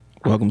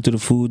Welcome to the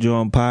Food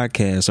Jawn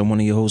podcast. I'm one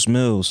of your hosts,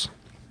 Mills.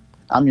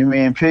 I'm your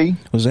man, P.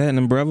 What's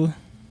happening, brother?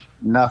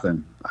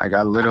 Nothing. I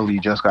literally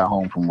just got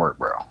home from work,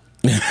 bro.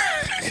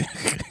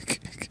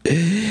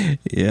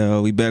 Yeah,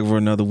 we back for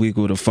another week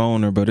with a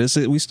phoner, but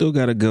we still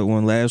got a good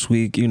one. Last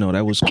week,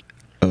 that was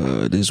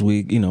this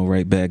week,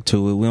 right back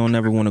to it. We don't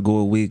never want to go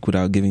a week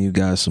without giving you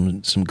guys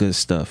some good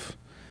stuff.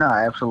 No,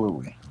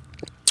 absolutely.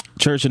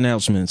 Church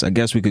announcements. I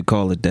guess we could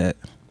call it that.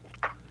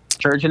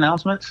 Church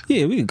announcements?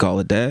 Yeah, we could call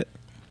it that.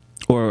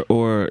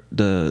 Or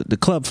the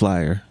club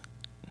flyer.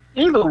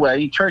 Either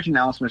way, church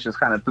announcements just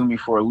kind of threw me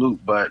for a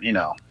loop, but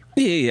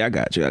Yeah, I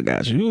got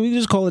you. We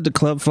just call it the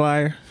club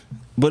flyer.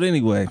 But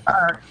anyway, all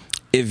right.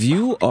 If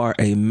you are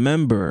a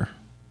member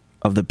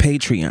of the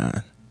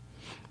Patreon,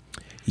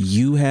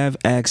 you have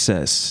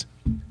access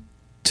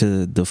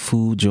to the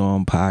Food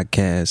Jawn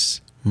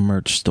podcast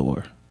merch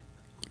store.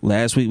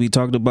 Last week we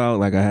talked about,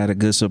 I had a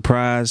good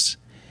surprise.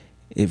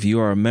 If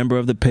you are a member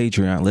of the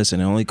Patreon, listen,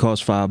 it only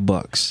costs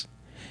 $5.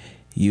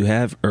 You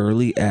have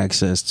early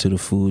access to the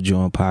Food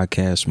Jawn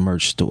podcast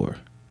merch store.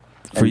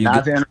 And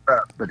not to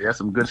interrupt, but there's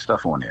some good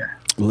stuff on there.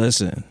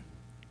 Listen,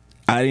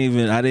 I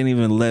didn't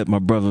even let my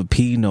brother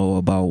P know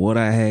about what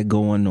I had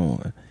going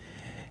on.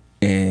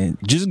 And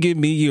just give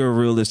me your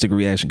realistic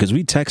reaction, because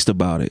we text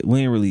about it. We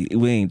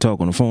ain't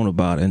talk on the phone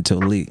about it until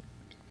late.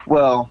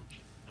 Well,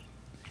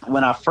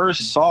 when I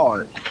first saw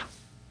it,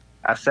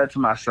 I said to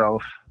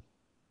myself,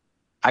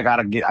 I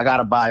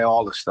gotta buy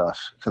all the stuff,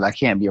 because I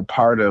can't be a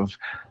part of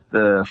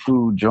the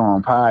Food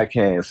Jawn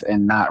podcast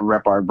and not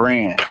rep our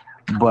brand.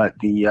 But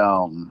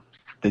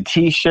the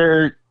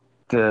t-shirt,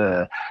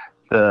 the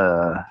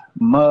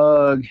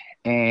mug,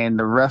 and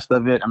the rest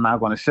of it, I'm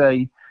not going to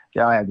say.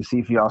 Y'all have to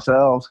see for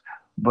yourselves.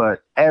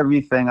 But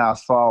everything I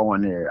saw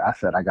on there, I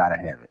said I gotta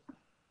have it.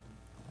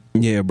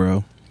 Yeah,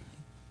 bro.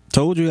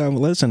 Told you, I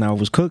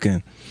was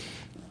cooking,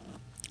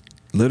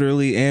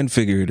 literally and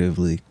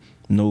figuratively.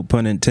 No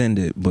pun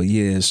intended. But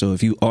yeah, so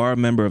if you are a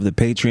member of the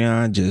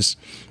Patreon, just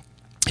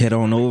head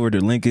on over. The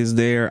link is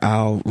there.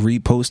 I'll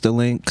repost the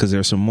link because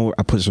there's some more.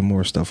 I put some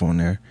more stuff on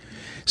there.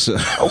 So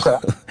okay.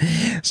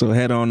 So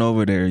head on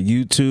over there.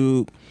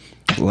 YouTube,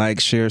 like,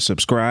 share,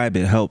 subscribe.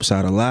 It helps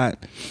out a lot.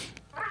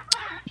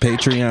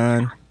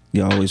 Patreon,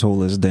 you always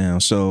hold us down.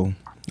 So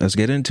let's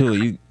get into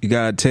it. You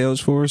got tales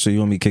for us, or you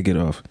want me to kick it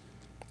off?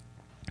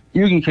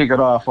 You can kick it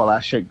off while I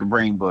shake the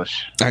brain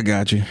bush. I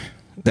got you.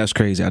 That's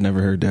crazy. I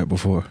never heard that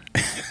before.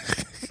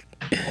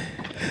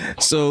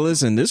 So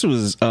listen, this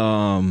was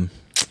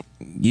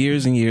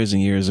years and years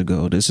and years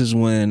ago. This is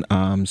when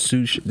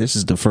this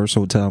is the first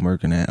hotel I'm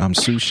working at. I'm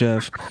sous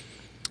chef.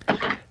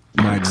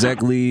 My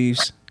exec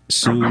leaves,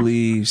 Sue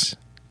leaves.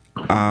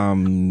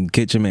 I'm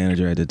kitchen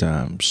manager at the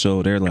time.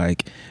 So they're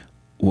like,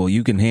 well,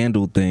 you can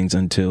handle things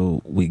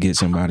until we get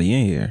somebody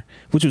in here,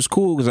 which was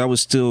cool because I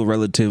was still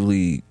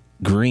relatively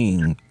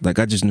green.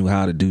 I just knew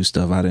how to do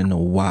stuff. I didn't know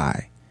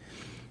why.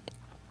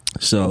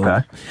 So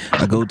okay.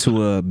 I go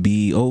to a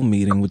BEO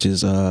meeting, which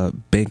is a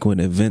banquet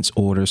events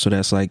order. So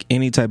that's like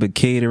any type of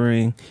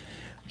catering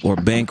or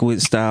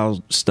banquet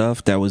style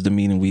stuff. That was the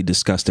meeting. We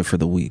discussed it for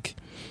the week.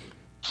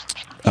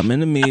 I'm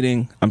in the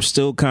meeting. I'm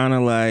still kind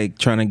of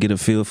trying to get a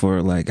feel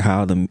for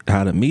how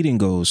the meeting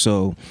goes.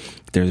 So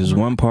there's this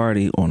one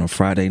party on a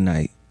Friday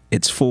night.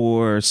 It's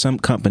for some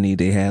company.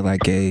 They had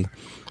a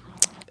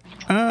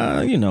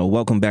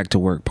welcome back to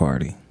work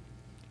party.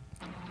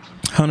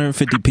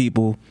 150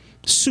 people.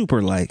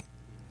 Super light.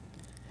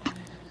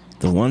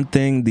 The one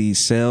thing the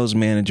sales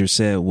manager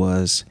said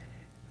was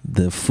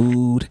the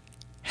food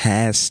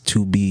has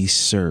to be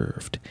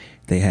served.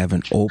 They have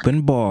an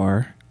open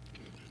bar,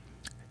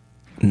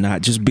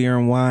 not just beer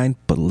and wine,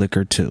 but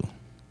liquor too.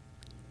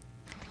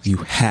 You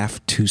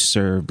have to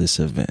serve this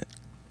event.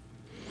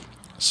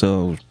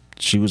 So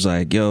she was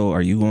like, yo,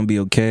 are you going to be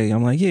okay?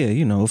 I'm like, yeah,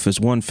 if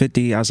it's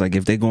 150, I was like,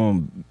 if they're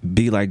going to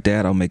be like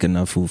that, I'll make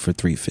enough food for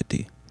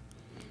 350.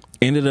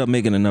 Ended up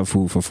making enough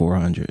food for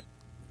 400.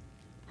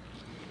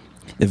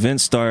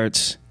 Event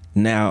starts.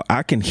 Now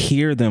I can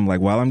hear them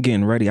while I'm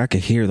getting ready. I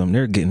can hear them.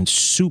 They're getting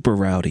super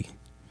rowdy.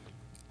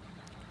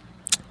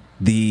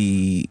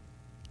 The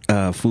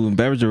food and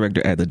beverage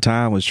director at the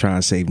time was trying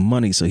to save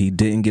money, so he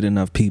didn't get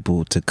enough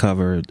people to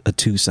cover a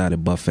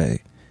 2-sided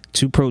buffet.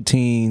 2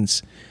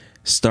 proteins,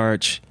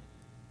 starch,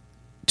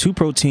 2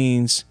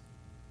 proteins,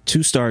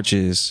 2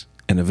 starches,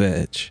 and a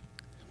veg.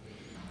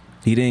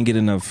 He didn't get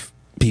enough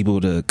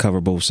people to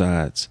cover both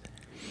sides.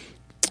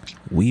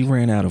 We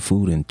ran out of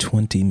food in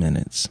 20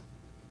 minutes.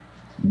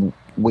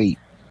 Wait.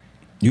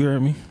 You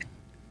heard me?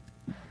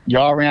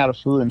 Y'all ran out of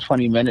food in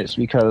 20 minutes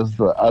because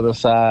the other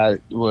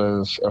side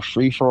was a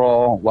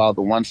free-for-all while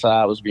the one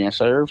side was being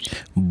served?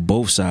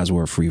 Both sides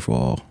were a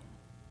free-for-all.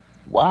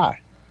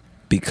 Why?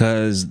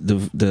 Because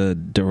the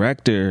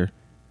director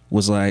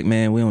was like,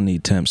 man, we don't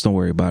need temps. Don't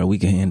worry about it. We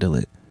can handle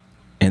it.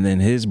 And then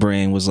his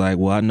brain was like,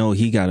 well, I know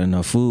he got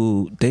enough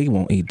food. They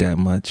won't eat that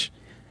much.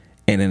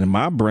 And then in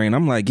my brain,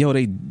 I'm like, yo,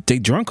 they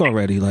drunk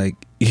already.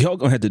 Y'all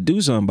gonna have to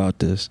do something about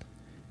this.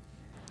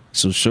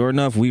 So sure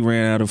enough, we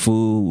ran out of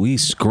food. We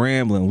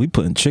scrambling. We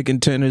putting chicken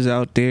tenders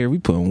out there. We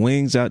putting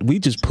wings out. We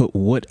just put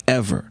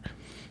whatever.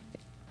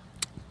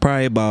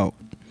 Probably about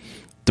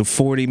the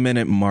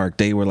 40-minute mark,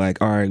 they were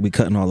like, all right, we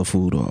cutting all the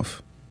food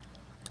off.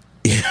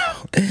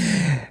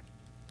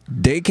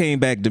 They came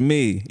back to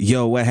me,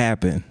 yo, what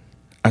happened?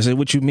 I said,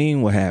 what you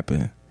mean what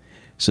happened?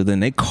 So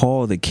then they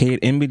called the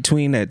in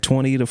between that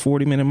 20 to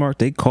 40-minute mark,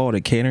 they called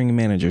a catering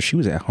manager. She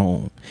was at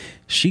home.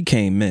 She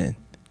came in.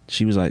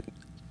 She was like,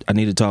 I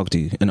need to talk to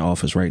you in the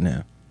office right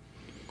now.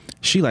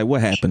 She like,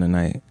 what happened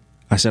tonight?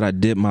 I said, I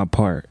did my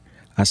part.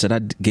 I said, I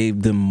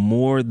gave them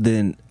more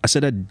than, I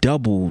said, I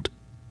doubled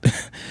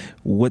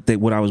what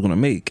I was going to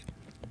make.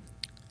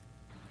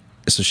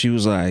 So she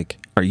was like,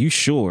 are you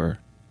sure?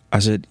 I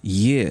said,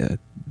 yeah.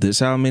 This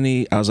how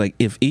many? I was like,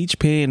 if each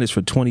pan is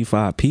for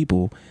 25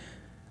 people,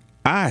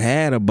 I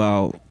had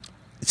about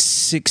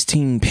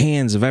 16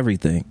 pans of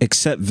everything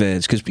except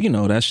veg, because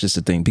that's just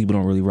the thing. People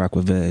don't really rock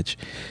with veg.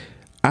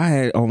 I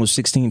had almost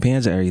 16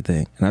 pans of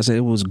everything, and I said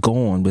it was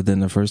gone within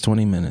the first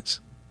 20 minutes.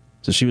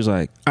 So she was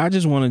like, I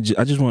just wanted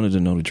to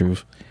know the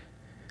truth.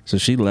 So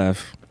she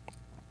left.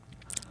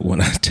 When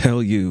I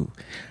tell you,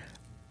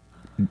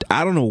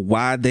 I don't know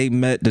why they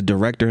met the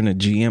director and the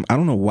GM. I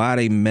don't know why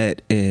they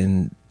met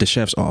in the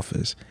chef's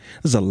office.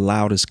 This is the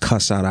loudest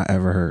cuss out I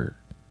ever heard.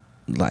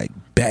 Like,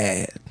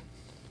 bad.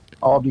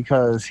 All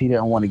because he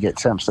didn't want to get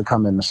temps to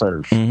come in to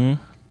serve.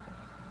 Mm-hmm.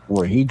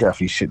 Well, he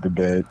definitely shit the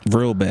bed.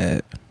 Real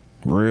bad.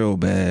 Real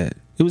bad.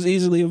 It was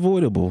easily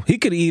avoidable. He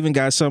could have even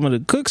got some of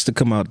the cooks to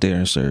come out there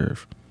and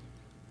serve.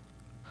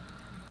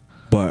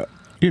 But,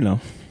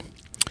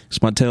 it's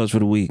my tales for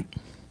the week.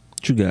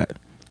 What you got?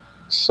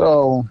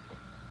 So,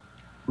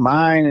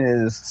 mine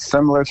is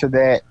similar to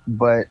that,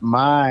 but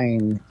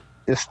mine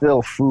is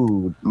still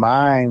food.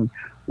 Mine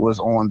was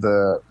on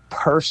the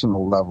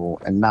personal level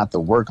and not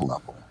the work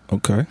level.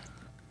 Okay.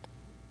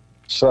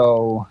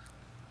 So,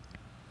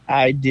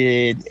 I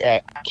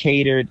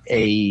catered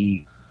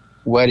a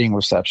wedding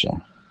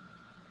reception,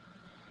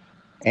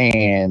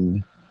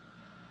 and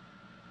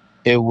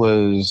it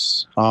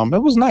was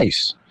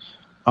nice.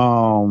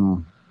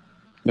 The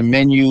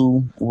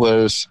menu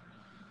was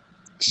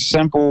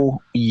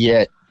simple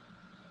yet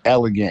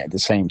elegant at the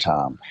same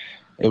time.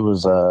 It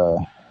was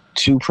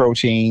 2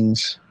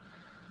 proteins,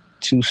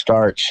 2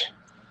 starch,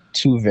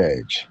 2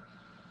 veg.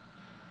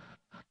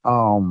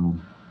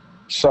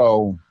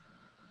 So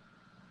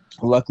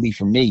luckily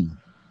for me,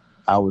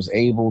 I was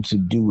able to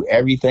do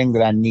everything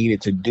that I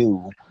needed to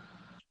do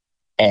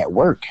at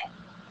work.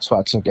 So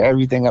I took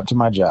everything up to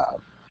my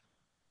job.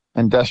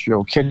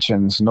 Industrial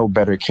kitchens, no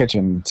better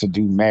kitchen to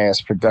do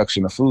mass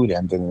production of food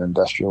in than an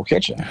industrial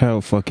kitchen.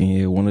 Hell fucking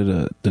yeah. One of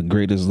the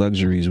greatest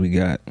luxuries we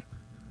got.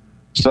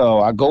 So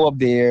I go up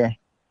there,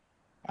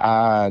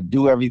 I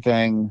do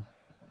everything,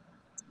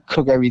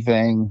 cook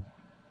everything,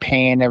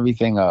 pan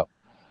everything up.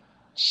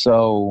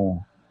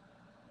 So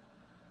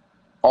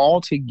all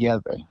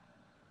together,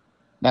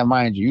 now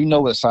mind you,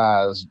 what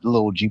size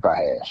little Jeep I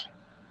have.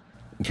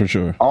 For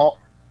sure.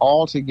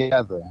 All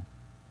together,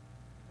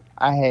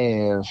 I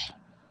have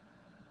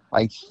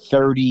like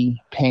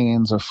 30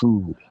 pans of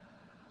food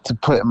to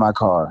put in my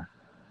car,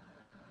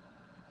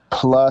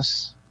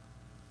 plus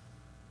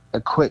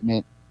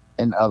equipment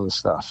and other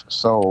stuff.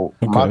 So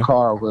my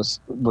car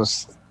was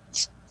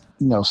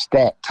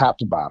stacked top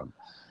to bottom.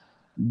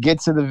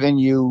 Get to the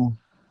venue,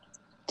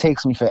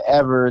 takes me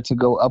forever to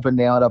go up and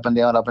down, up and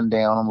down, up and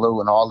down,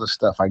 unloading all this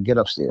stuff. I get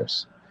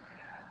upstairs.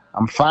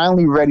 I'm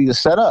finally ready to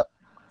set up.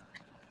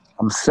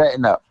 I'm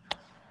setting up.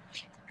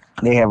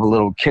 They have a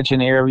little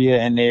kitchen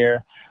area in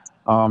there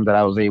that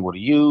I was able to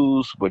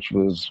use, which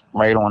was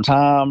right on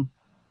time.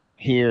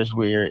 Here's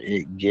where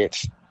it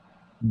gets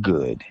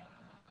good.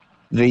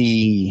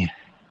 The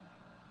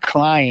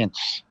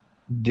clients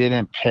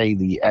didn't pay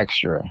the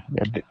extra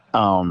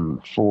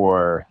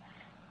for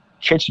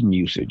kitchen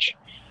usage.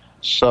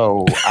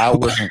 So I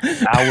was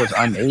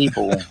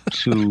unable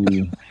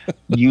to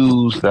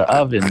use the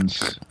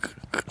ovens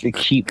to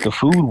keep the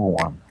food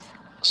warm.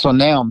 So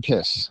now I'm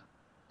pissed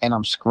and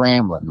I'm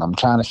scrambling. I'm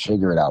trying to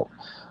figure it out.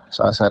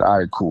 So I said, all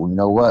right, cool. You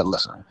know what?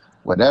 Listen,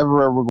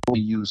 whatever we're going to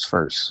use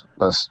first,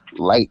 let's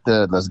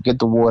get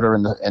the water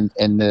in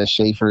the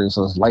chafers.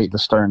 Let's light the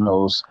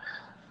sternos.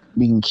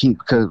 We can keep,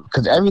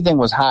 because everything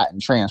was hot in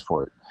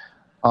transport.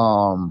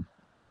 Let's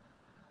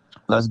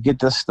get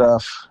this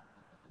stuff,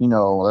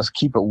 let's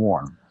keep it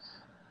warm.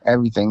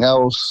 Everything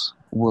else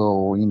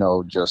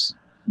we'll, just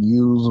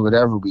use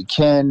whatever we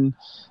can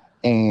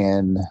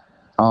and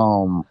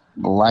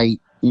light,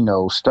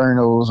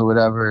 sternos or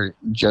whatever.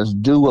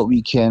 Just do what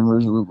we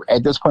can.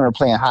 At this point, we're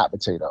playing hot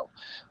potato.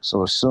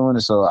 So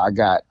so I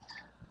got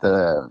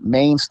the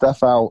main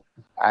stuff out.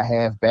 I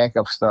have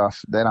backup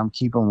stuff that I'm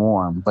keeping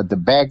warm, but the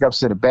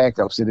backups are the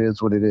backups. It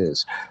is what it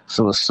is.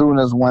 So as soon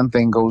as one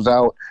thing goes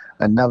out,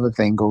 another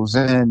thing goes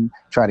in,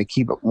 try to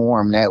keep it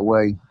warm that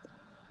way.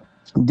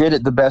 Did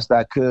it the best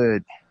I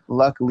could.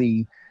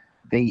 Luckily,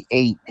 they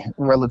ate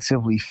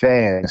relatively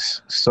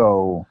fast.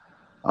 So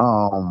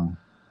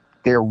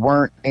there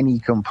weren't any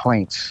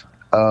complaints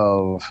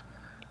of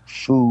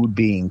food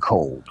being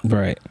cold.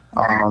 Right.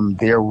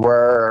 There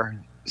were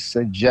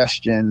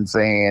suggestions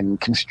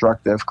and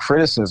constructive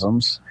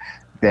criticisms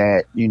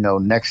that,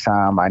 next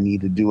time I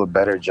need to do a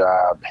better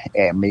job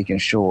at making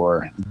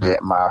sure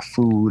that my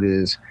food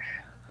is,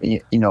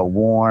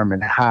 warm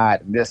and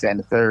hot, and this and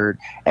the third.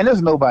 And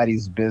there's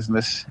nobody's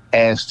business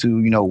as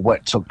to,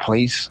 what took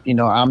place.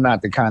 I'm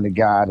not the kind of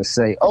guy to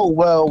say, oh,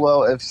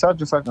 well, if such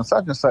and such and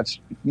such and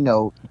such,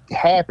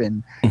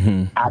 happened,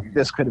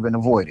 this could have been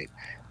avoided.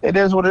 It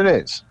is what it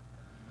is.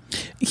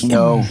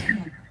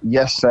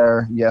 Yes,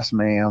 sir. Yes,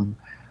 ma'am.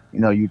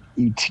 You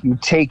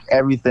take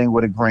everything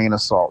with a grain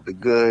of salt, the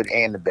good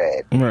and the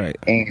bad. Right.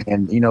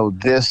 And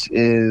this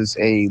is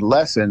a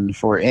lesson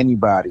for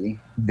anybody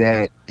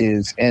that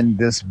is in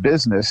this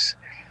business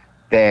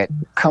that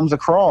comes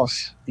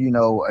across,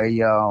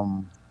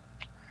 a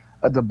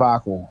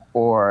debacle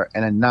or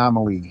an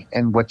anomaly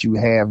in what you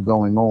have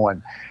going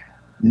on.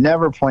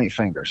 Never point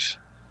fingers.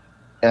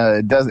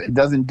 It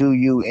doesn't do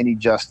you any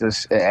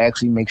justice. It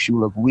actually makes you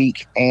look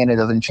weak, and it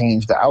doesn't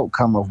change the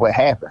outcome of what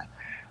happened.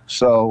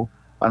 So,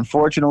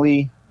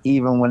 unfortunately,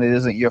 even when it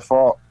isn't your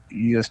fault,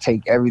 you just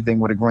take everything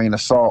with a grain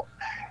of salt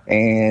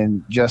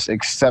and just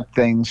accept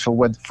things for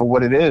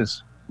what it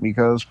is,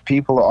 because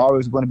people are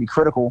always going to be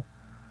critical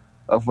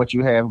of what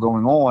you have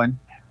going on,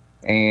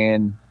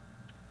 and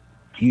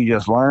you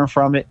just learn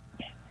from it.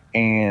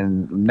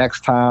 And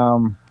next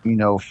time,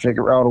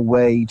 figure out a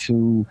way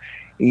to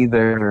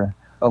either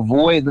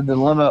avoid the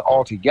dilemma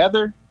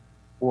altogether,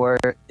 or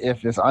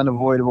if it's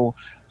unavoidable,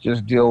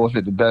 just deal with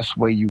it the best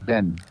way you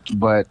can.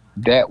 But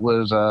that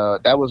was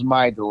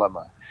my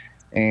dilemma,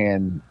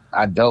 and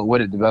I dealt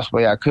with it the best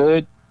way I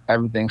could.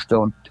 Everything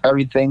still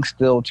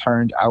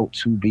turned out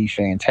to be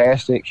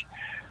fantastic.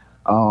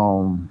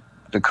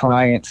 The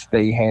clients,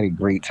 they had a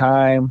great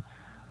time.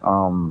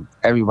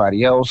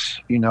 Everybody else,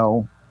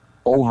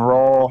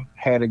 overall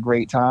had a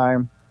great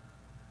time.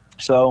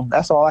 So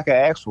that's all I could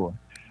ask for.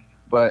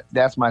 But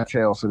that's my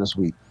tale for this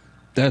week.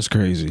 That's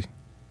crazy.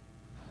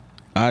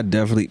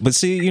 But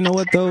see, you know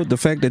what though? The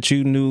fact that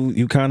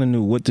you kind of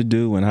knew what to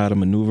do and how to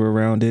maneuver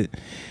around it,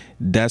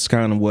 that's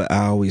kind of what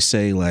I always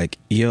say, like,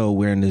 yo,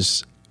 we're in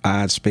this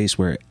odd space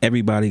where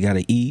everybody got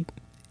to eat,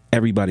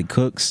 everybody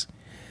cooks,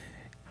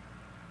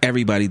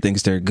 everybody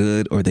thinks they're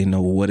good or they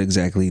know what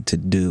exactly to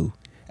do.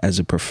 As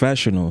a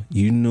professional,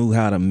 you knew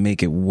how to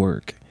make it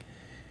work.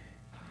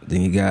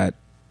 Then you got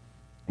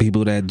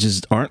people that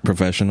just aren't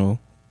professional,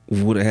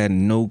 would have had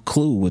no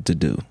clue what to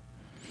do.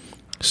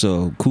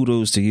 So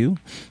kudos to you.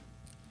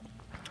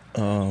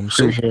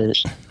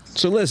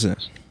 So listen,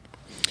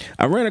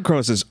 I ran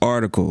across this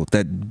article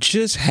that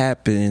just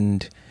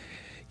happened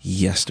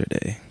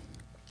yesterday,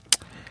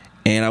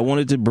 and I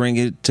wanted to bring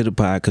it to the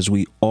pod because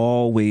we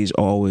always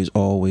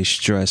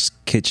stress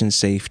kitchen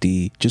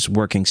safety, just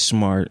working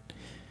smart.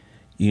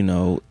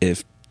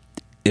 If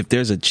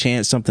there's a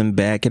chance something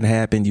bad can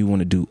happen, you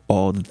want to do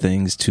all the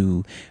things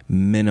to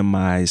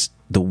minimize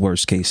the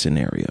worst case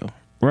scenario,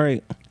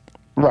 right?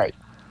 Right.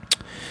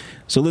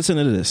 So listen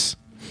to this.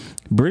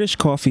 British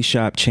coffee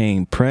shop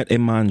chain Pret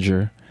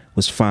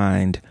was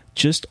fined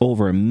just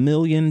over $1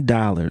 million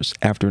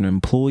after an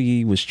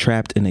employee was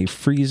trapped in a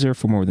freezer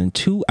for more than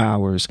 2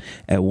 hours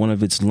at one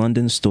of its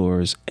London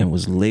stores and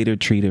was later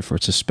treated for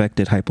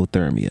suspected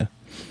hypothermia.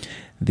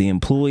 The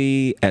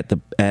employee at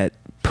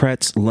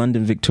Pret's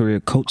London Victoria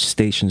Coach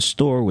Station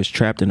store was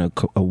trapped in a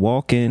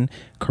walk-in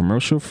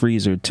commercial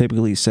freezer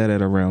typically set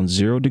at around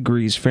 0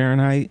 degrees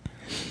Fahrenheit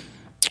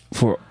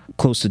for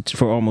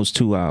almost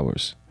 2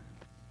 hours.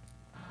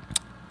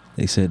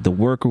 They said the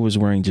worker was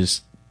wearing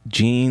just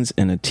jeans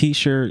and a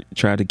t-shirt,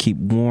 tried to keep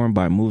warm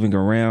by moving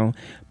around,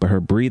 but her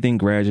breathing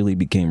gradually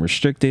became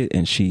restricted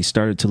and she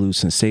started to lose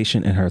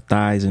sensation in her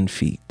thighs and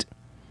feet.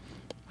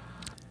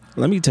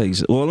 Let me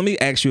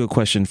ask you a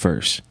question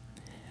first.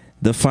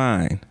 The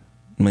fine,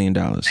 $1 million.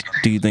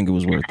 Do you think it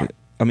was worth it?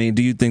 I mean,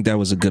 do you think that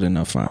was a good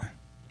enough fine?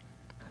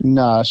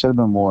 No, it should have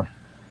been more.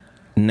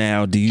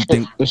 Now, do you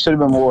think it should have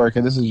been more?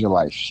 Because this is your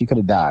life. She could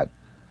have died.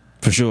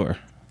 For sure.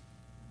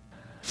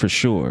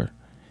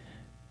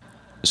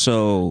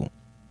 So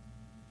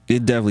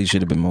it definitely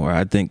should have been more.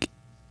 I think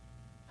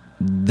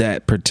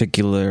that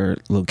particular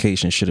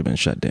location should have been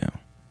shut down.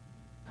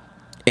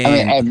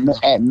 And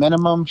at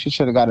minimum, she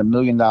should have got $1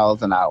 million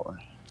an hour.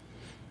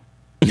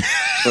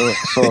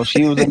 So if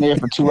she was in there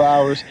for 2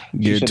 hours,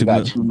 she should have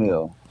got $2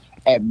 million.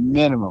 At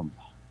minimum,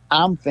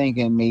 I'm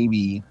thinking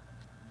maybe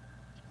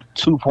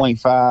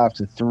 2.5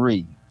 to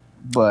 3.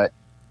 But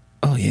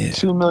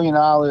 $2 million.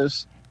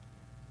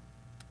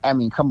 I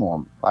mean, come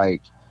on,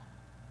 like,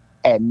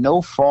 at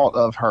no fault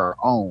of her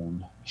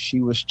own, she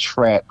was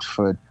trapped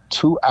for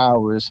 2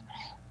 hours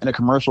in a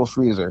commercial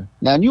freezer.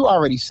 Now, you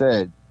already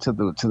said to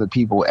the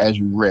people as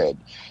you read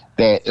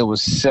that it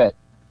was set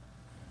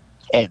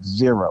at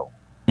 0.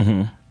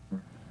 Mm-hmm.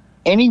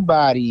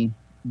 Anybody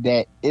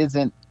that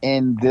isn't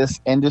in this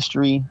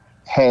industry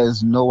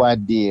has no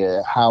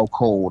idea how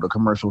cold a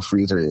commercial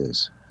freezer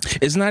is.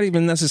 It's not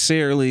even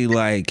necessarily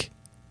like,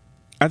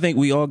 I think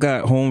we all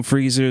got home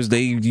freezers.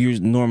 You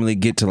normally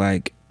get to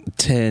like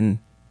 10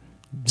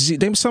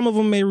 Some of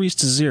them may reach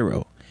to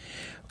 0.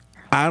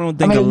 I don't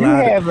think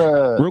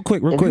real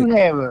quick.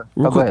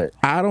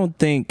 I don't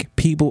think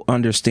people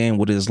understand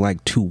what it's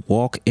like to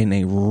walk in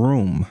a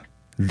room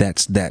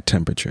that's that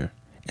temperature,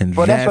 and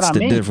that's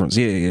the difference.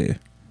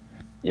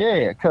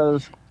 Yeah,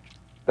 because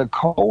the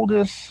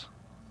coldest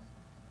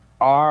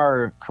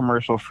our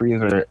commercial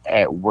freezer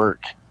at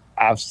work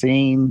I've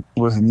seen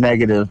was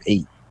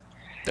 -8.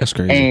 That's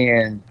crazy.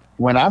 And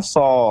when I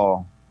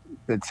saw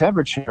the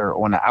temperature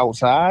on the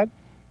outside,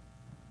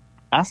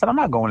 I said, I'm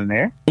not going in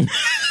there.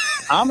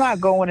 I'm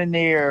not going in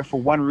there for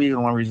one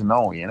reason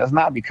only. And that's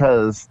not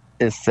because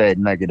it said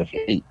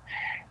 -8.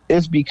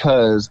 It's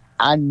because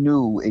I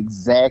knew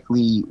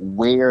exactly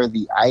where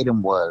the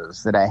item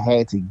was that I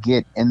had to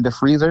get in the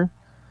freezer.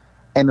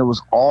 And it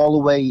was all the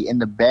way in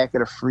the back of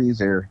the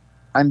freezer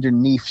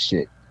underneath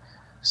shit.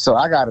 So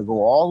I got to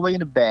go all the way in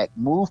the back,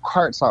 move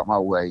carts out my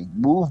way,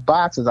 move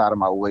boxes out of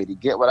my way to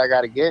get what I got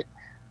to get.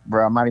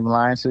 Bro, I'm not even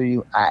lying to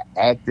you. I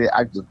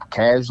just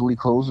casually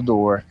closed the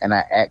door and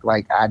I act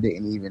like I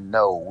didn't even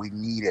know we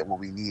needed what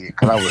we needed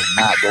because I was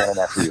not going in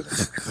that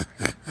freezer.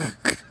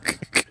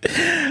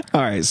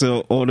 All right,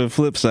 so on the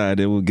flip side,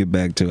 then we'll get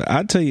back to it.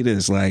 I'll tell you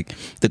this, like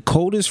the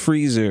coldest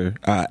freezer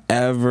I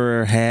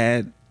ever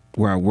had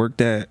where I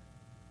worked at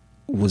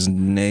was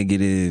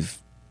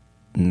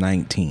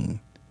 -19.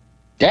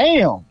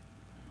 Damn.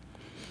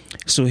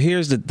 So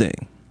here's the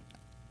thing.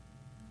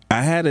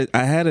 I had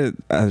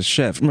a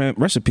chef, man,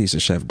 rest in peace to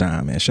Chef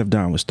Don, man. Chef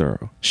Don was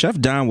thorough. Chef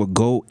Don would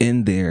go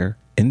in there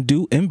and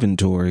do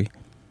inventory.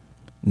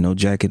 No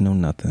jacket, no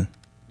nothing.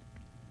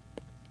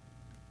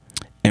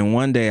 And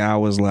one day I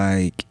was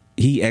like,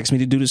 he asked me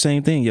to do the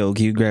same thing. Yo,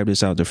 can you grab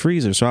this out the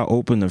freezer? So I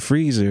opened the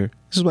freezer.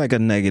 This is like a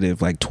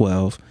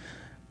 -12.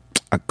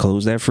 I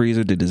closed that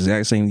freezer, did the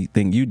exact same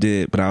thing you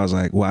did, but I was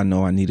like, well, I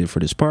know I need it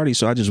for this party.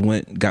 So I just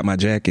went, got my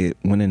jacket,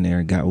 went in there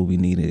and got what we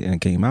needed and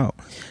came out.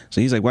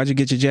 So he's like, why'd you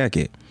get your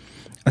jacket?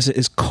 I said,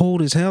 it's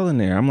cold as hell in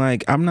there. I'm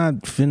like, I'm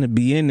not finna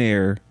be in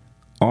there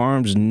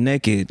arms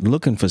naked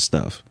looking for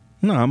stuff.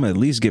 No, I'm gonna at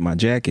least get my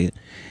jacket.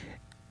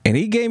 And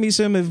he gave me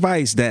some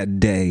advice that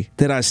day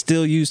that I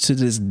still use to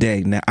this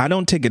day. Now, I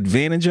don't take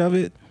advantage of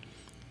it,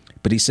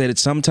 but he said it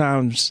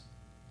sometimes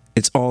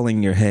it's all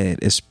in your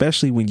head,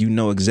 especially when you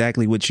know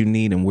exactly what you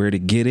need and where to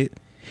get it.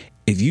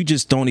 If you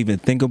just don't even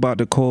think about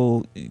the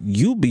cold,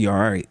 you'll be all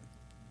right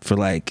for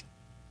like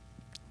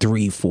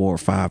 3, 4,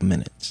 5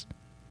 minutes.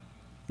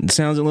 It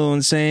sounds a little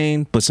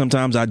insane, but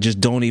sometimes I just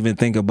don't even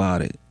think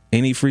about it.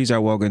 Any freezer I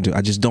walk into,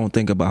 I just don't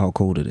think about how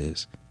cold it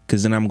is.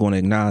 Because then I'm going to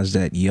acknowledge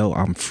that, yo,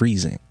 I'm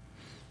freezing.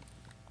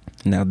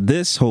 Now,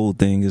 this whole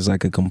thing is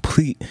like a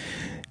complete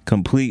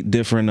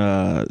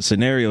different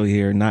scenario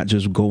here, not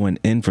just going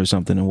in for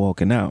something and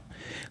walking out.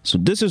 So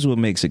this is what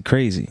makes it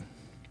crazy.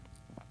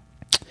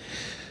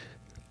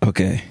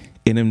 Okay.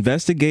 An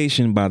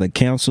investigation by the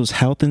council's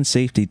health and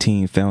safety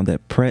team found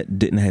that Pret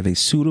didn't have a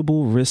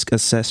suitable risk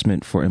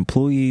assessment for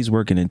employees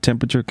working in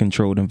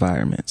temperature-controlled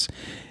environments.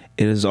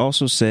 It is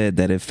also said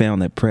that it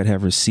found that Pret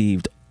have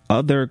received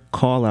other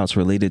call-outs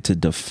related to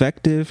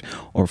defective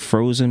or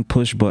frozen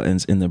push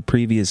buttons in the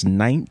previous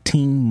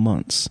 19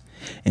 months,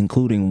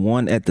 including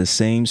one at the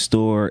same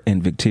store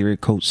in Victoria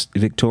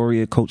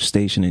Coach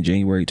Station in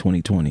January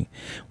 2020,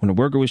 when a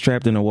worker was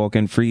trapped in a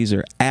walk-in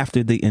freezer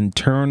after the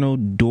internal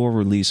door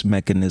release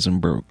mechanism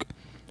broke.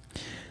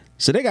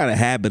 So they got a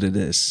habit of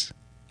this,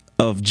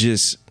 of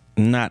just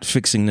not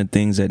fixing the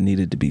things that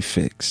needed to be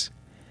fixed.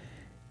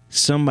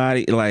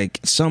 Somebody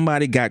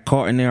got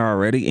caught in there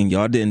already and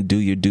y'all didn't do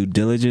your due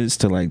diligence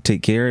to like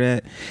take care of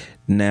that.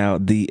 Now,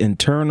 the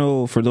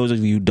internal, for those of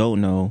you who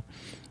don't know,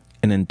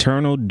 an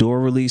internal door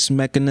release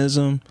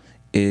mechanism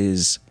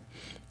is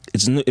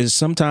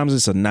sometimes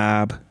it's a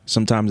knob,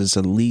 sometimes it's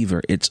a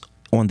lever. It's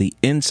on the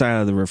inside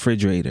of the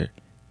refrigerator.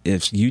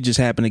 If you just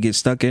happen to get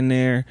stuck in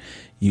there,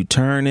 you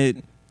turn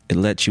it, it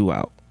lets you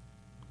out.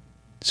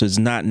 So it's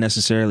not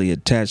necessarily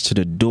attached to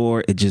the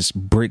door. It just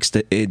breaks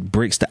the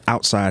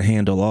outside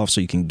handle off so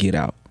you can get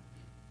out.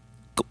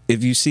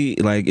 If you see,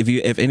 like,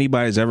 if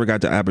anybody's ever got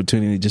the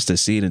opportunity just to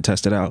see it and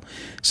test it out,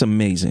 it's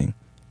amazing.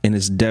 And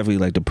it's definitely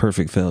like the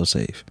perfect fail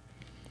safe.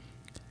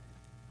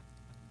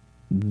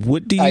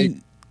 What do you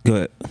go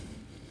ahead?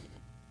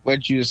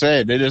 What you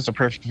said, it is a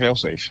perfect fail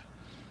safe.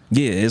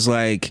 Yeah, it's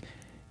like,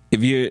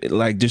 if you're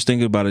like, just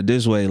think about it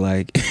this way,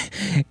 like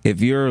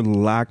if you're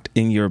locked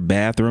in your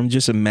bathroom,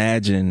 just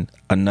imagine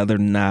another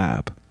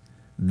knob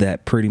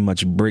that pretty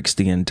much breaks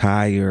the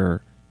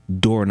entire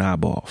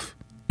doorknob off,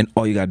 and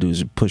all you gotta do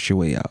is push your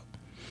way out.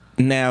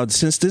 Now,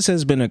 since this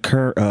has been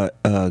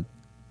a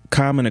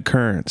common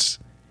occurrence,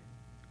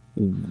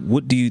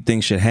 what do you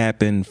think should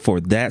happen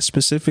for that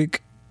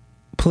specific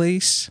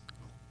place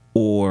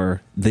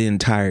or the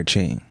entire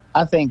chain?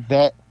 I think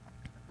that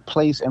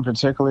place in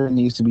particular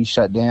needs to be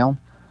shut down,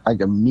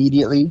 like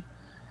immediately,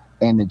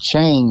 and the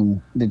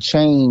chain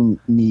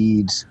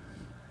needs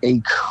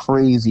a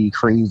crazy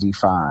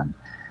fine.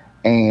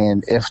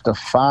 And if the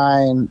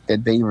fine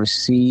that they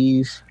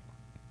receive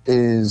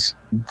is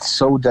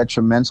so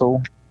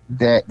detrimental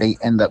that they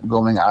end up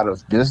going out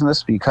of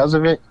business because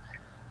of it,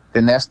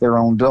 then that's their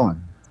own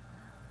doing.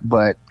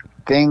 But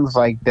things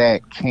like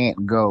that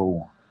can't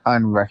go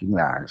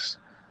unrecognized.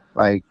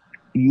 Like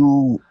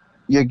you're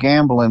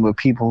gambling with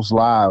people's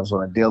lives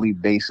on a daily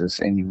basis,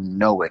 and you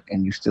know it,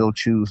 and you still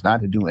choose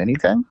not to do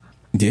anything.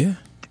 Yeah.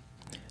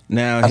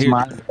 Now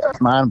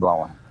That's mind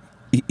blowing.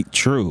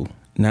 True.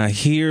 Now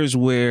here's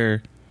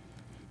where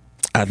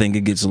I think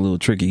it gets a little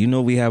tricky. You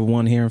know, we have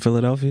one here in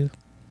Philadelphia.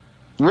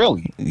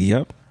 Really?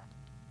 Yep.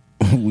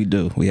 We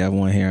do. We have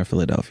one here in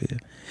Philadelphia.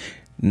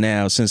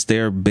 Now, since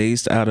they're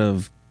based out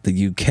of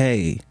the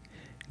UK,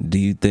 do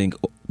you think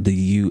the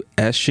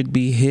US should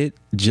be hit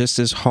just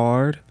as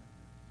hard?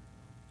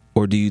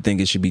 Or do you think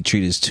it should be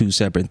treated as two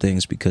separate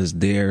things because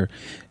their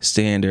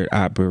standard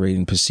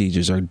operating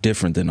procedures are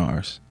different than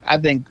ours? I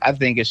think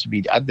it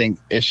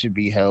should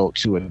be held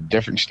to a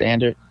different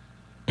standard.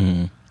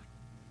 Mm-hmm.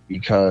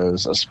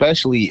 Because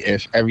especially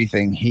if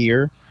everything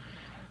here,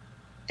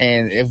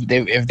 and if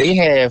they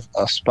have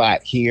a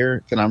spot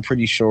here, then I'm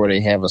pretty sure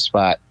they have a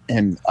spot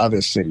in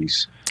other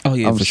cities. Oh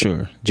yeah, for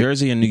sure.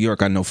 Jersey and New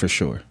York, I know for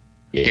sure.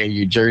 Yeah,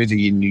 your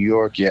Jersey, your New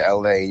York, your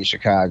LA,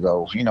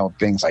 Chicago,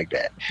 things like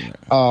that.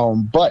 Yeah.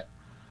 But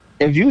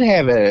if you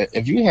have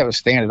a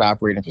standard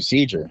operating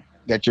procedure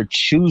that you're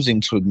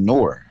choosing to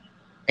ignore,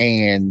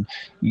 and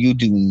you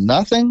do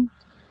nothing,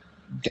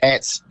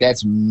 that's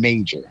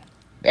major.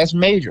 That's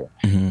major.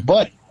 Mm-hmm.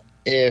 But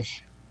if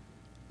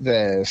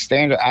the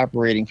standard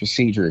operating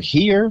procedure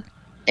here,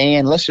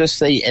 and let's just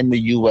say in the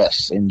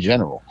U.S. in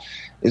general,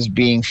 is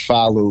being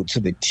followed to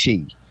the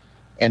T,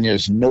 and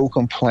there's no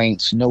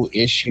complaints, no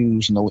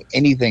issues, no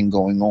anything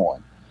going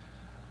on,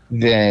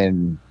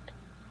 then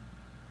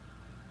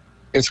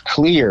it's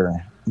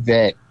clear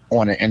that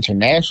on an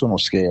international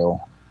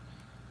scale,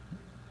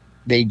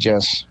 they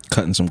just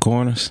cutting some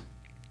corners.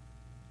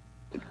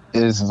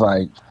 It's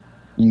like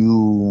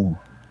you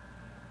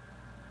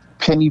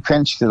penny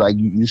pinch to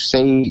you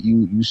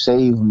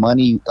save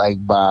money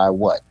by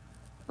what?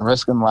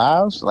 Risking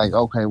lives?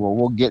 Okay, well,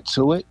 we'll get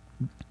to it.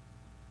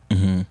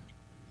 Mm-hmm.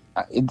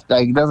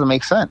 It doesn't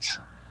make sense.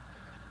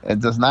 It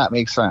does not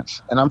make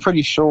sense. And I'm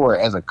pretty sure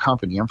as a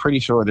company,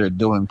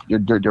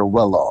 they're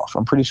well off.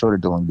 I'm pretty sure they're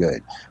doing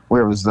good.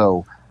 Whereas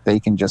though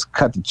they can just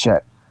cut the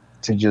check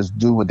to just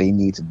do what they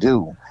need to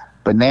do.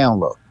 But now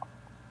look,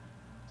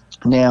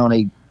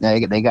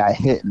 they got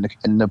hit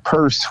in the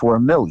purse for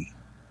 $1 million.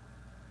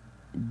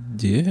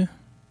 Yeah.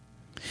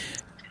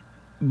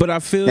 But I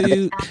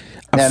feel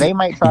they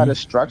might try to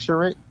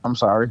structure it. I'm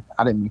sorry,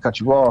 I didn't mean to cut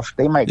you off.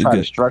 They might try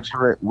to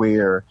structure it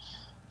where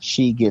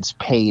she gets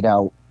paid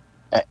out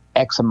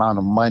X amount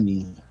of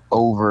money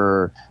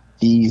over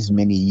these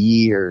many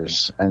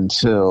years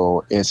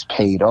until it's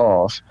paid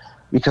off.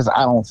 Because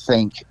I don't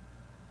think,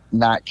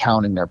 not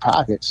counting their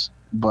pockets,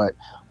 but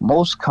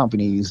most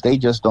companies, they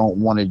just don't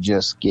want to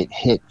just get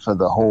hit for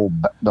the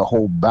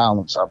whole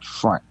balance up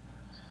front.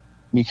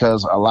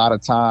 Because a lot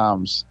of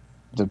times,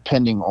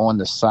 depending on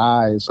the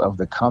size of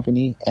the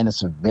company and the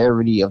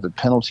severity of the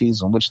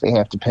penalties on which they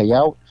have to pay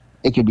out,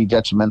 it could be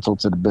detrimental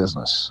to the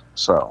business.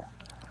 So,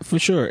 for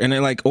sure. And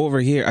then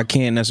over here, I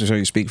can't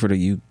necessarily speak for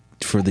the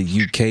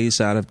UK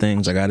side of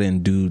things. I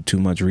didn't do too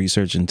much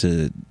research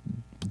into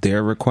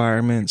their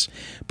requirements,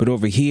 but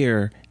over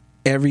here,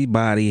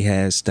 everybody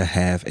has to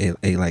have a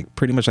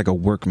pretty much like a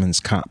workman's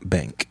comp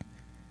bank.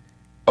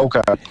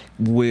 Okay.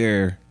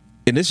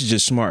 And this is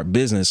just smart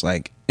business.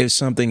 If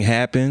something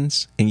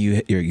happens and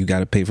you got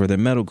to pay for their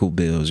medical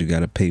bills, you got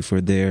to pay for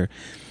their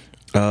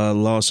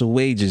loss of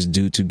wages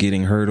due to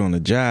getting hurt on the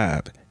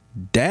job.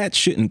 That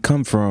shouldn't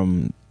come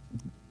from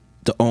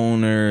the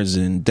owners,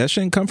 and that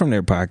shouldn't come from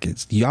their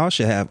pockets. Y'all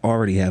should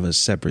already have a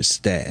separate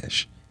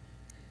stash.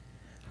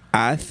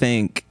 I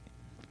think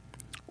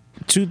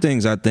two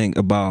things I think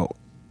about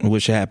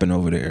what should happen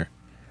over there.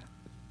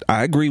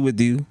 I agree with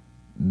you.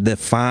 The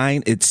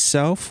fine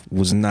itself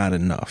was not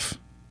enough.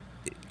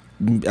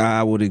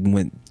 I would have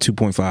went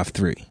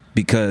 2.53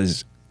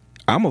 because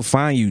I'm gonna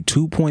fine you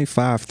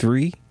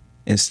 2.53,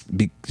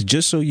 and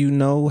just so you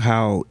know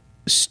how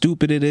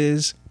stupid it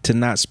is to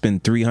not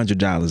spend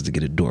 $300 to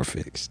get a door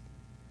fixed.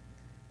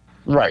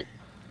 Right.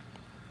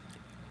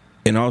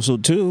 And also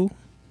too,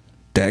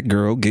 that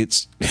girl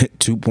gets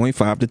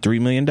 2.5 to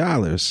 $3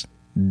 million.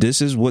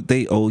 This is what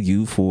they owe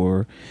you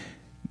for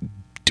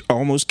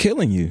almost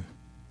killing you.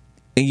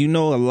 And a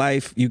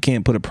life, you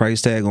can't put a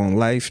price tag on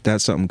life.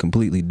 That's something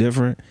completely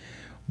different.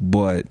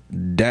 But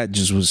that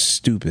just was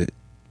stupid.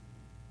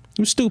 It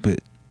was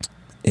stupid.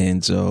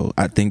 And so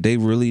I think they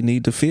really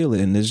need to feel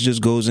it. And this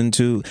just goes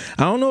into,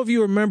 I don't know if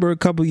you remember a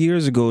couple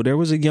years ago, there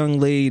was a young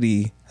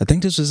lady, I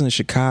think this was in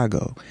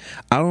Chicago.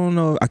 I don't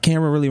know, I can't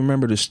really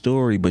remember the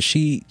story, but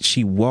she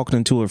walked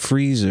into a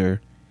freezer.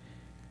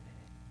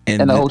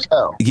 In a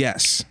hotel?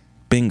 Yes.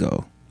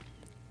 Bingo.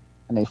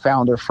 And they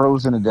found her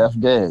frozen to death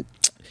dead.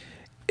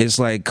 It's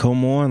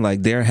come on,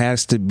 there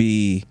has to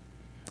be,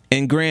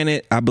 and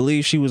granted, I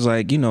believe she was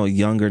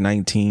younger,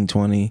 19,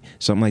 20,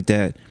 something like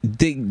that.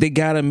 They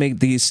got to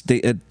make a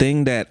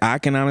thing that I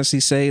can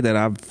honestly say that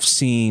I've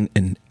seen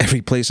in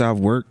every place I've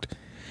worked.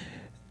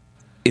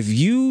 if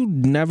you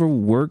never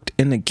worked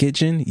in the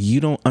kitchen, you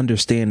don't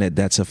understand that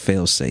that's a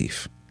fail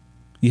safe.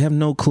 You have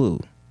no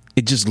clue.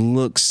 It just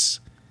looks.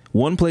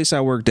 One place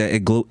I worked at,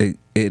 it glowed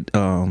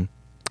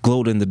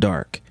in the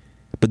dark,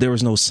 but there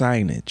was no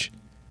signage.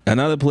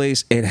 Another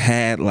place, it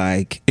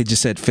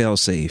just said fail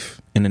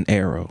safe and an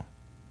arrow.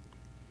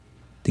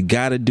 They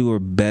got to do a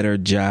better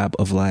job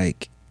of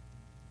like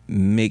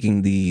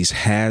making these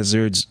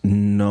hazards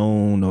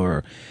known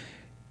or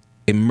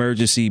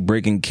emergency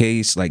breaking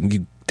case. Like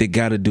they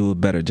got to do a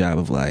better job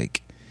of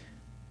like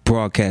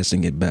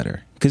broadcasting it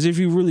better. Because if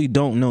you really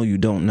don't know, you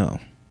don't know.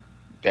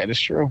 That is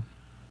true.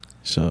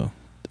 So,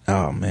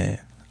 oh man,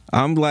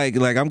 I'm like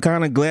I'm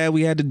kind of glad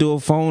we had to do a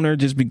phoner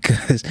just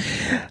because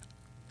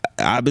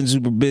I've been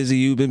super busy,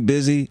 you've been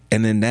busy,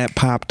 and then that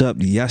popped up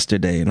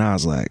yesterday, and I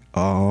was like,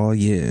 oh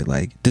yeah,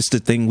 like this is the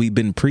thing we've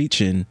been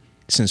preaching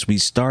since we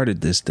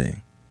started this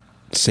thing.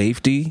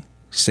 Safety,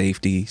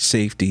 safety,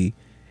 safety,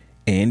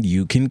 and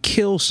you can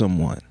kill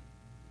someone.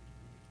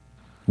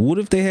 What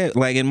if they had,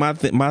 like in my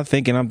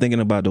thinking, I'm thinking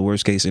about the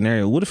worst case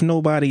scenario. What if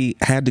nobody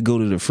had to go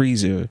to the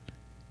freezer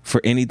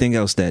for anything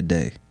else that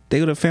day? They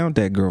would have found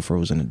that girl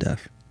frozen to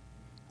death.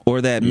 Or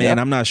that man,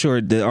 I'm not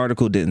sure, the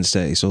article didn't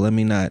say, so let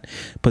me not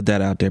put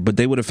that out there. But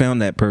they would have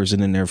found that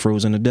person and they're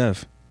frozen to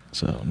death.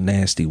 So,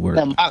 nasty work.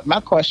 Now, my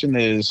question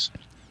is,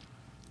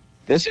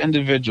 this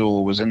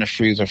individual was in the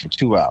freezer for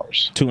 2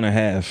 hours.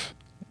 2.5.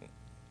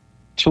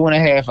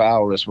 2.5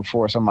 hours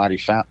before somebody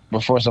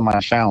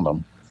found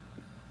them.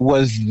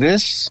 Was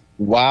this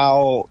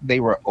while they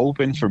were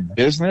open for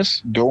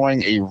business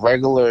during a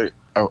regular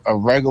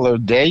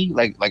day,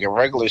 like a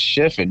regular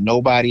shift, and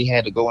nobody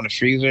had to go in the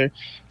freezer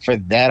for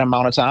that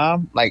amount of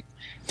time? Like,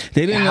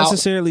 they didn't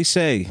necessarily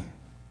say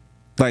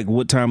like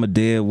what time of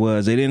day it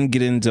was. They didn't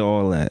get into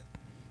all that.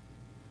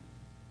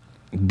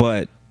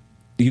 But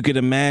you could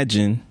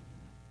imagine,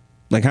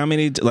 like, how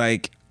many,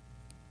 like,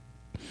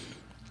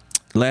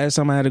 last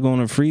time I had to go in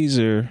the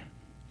freezer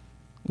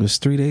was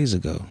 3 days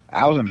ago.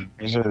 I was in the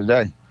freezer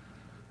today.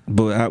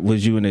 But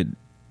was you in it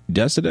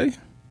yesterday?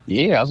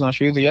 Yeah, I was in the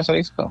freezer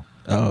yesterday too.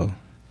 Oh.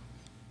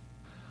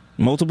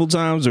 Multiple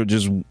times or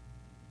just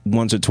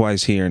once or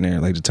twice here and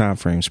there, like the time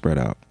frame spread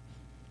out?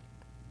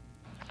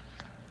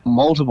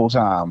 Multiple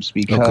times,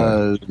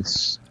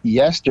 because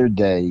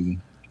yesterday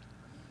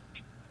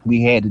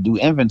we had to do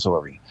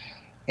inventory,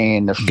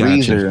 and the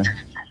freezer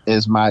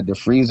is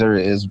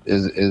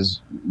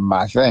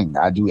my thing.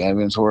 I do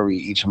inventory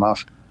each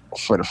month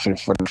for the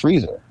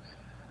freezer,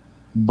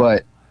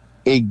 but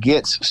it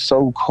gets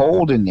so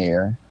cold in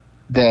there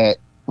that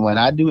when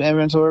I do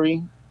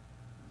inventory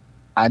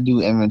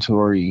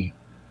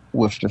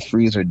with the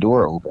freezer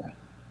door open.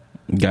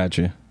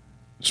 Gotcha.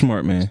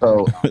 Smart man.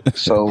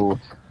 So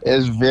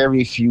there's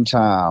very few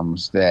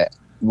times that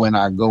when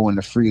I go in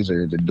the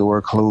freezer, the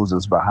door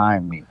closes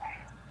behind me.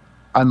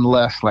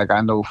 Unless, like,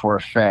 I know for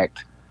a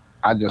fact,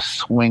 I just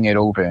swing it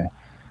open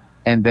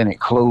and then it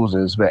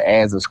closes. But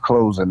as it's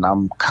closing,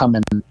 I'm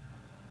coming.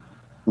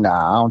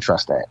 Nah, I don't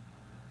trust that.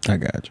 I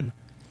got you.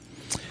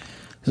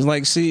 It's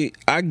like, see,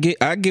 I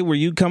get where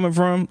you coming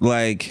from.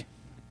 Like,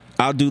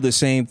 I'll do the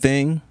same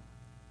thing,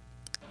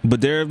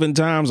 but there have been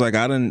times like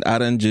I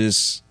done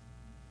just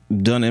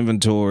done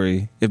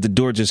inventory. If the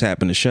door just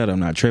happened to shut, I'm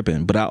not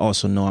tripping. But I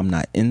also know I'm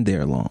not in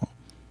there long.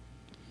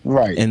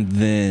 Right. And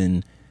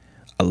then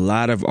a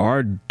lot of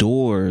our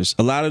doors,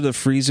 a lot of the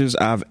freezers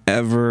I've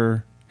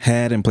ever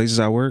had in places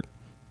I work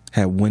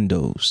had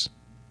windows.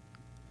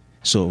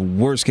 So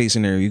worst case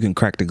scenario, you can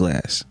crack the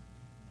glass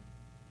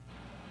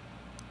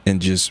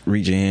and just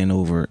reach your hand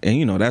over. And,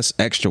 you know, that's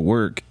extra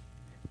work,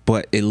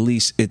 but at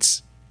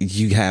least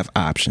you have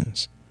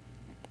options.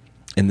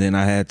 And then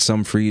I had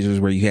some freezers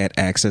where you had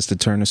access to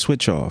turn the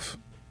switch off.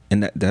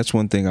 And that's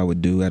one thing I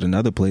would do at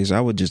another place.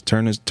 I would just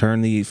turn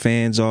the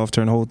fans off,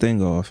 turn the whole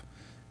thing off.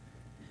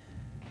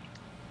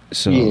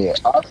 So yeah,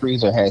 our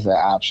freezer has that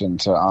option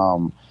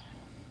to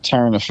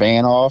turn the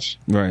fan off.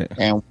 Right.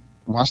 And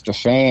once the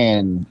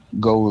fan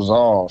goes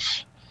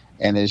off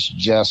and it's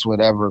just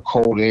whatever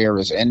cold air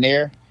is in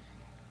there,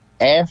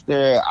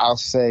 after, I'll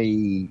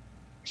say,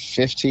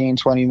 15,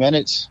 20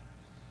 minutes,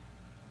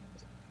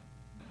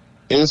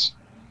 it's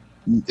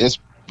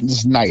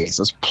nice.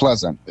 It's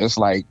pleasant. It's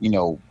like,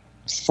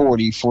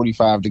 40,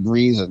 45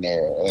 degrees in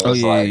there.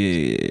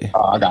 It's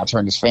I got to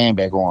turn this fan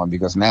back on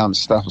because now the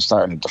stuff is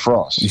starting to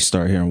defrost. You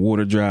start hearing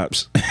water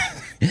drops.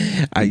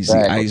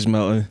 Ice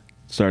melting.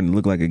 Starting to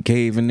look like a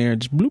cave in there.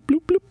 Just bloop,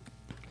 bloop, bloop.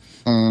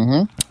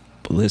 Mm-hmm.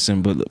 But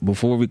listen,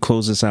 before we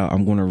close this out,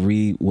 I'm going to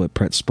read what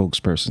Pret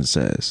spokesperson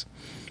says.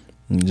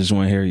 I just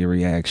want to hear your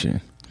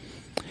reaction.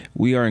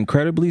 We are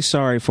incredibly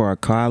sorry for our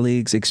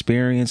colleagues'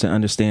 experience and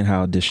understand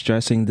how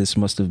distressing this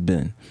must have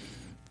been.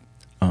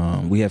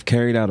 We have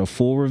carried out a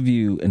full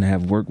review and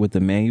have worked with the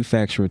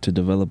manufacturer to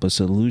develop a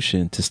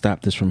solution to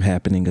stop this from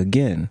happening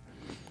again.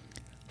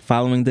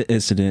 Following the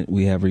incident,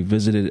 we have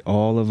revisited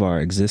all of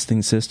our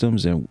existing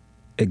systems and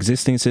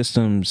existing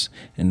systems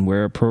and,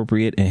 where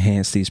appropriate,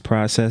 enhance these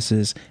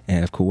processes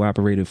and have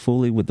cooperated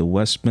fully with the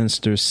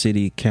Westminster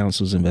City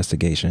Council's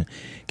investigation.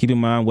 Keep in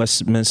mind,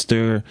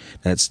 Westminster,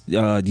 that's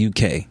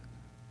UK.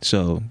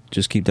 So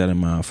just keep that in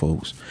mind,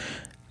 folks.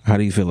 How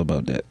do you feel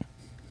about that?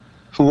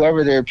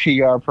 Whoever their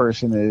PR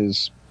person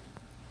is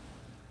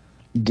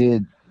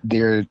did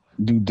their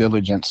due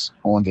diligence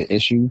on the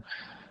issue,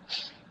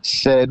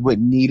 said what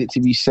needed to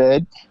be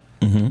said.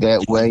 Mm-hmm.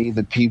 That way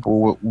the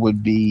people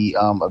would be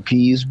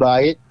appeased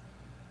by it.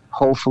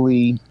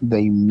 Hopefully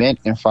they meant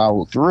and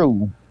followed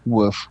through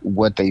with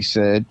what they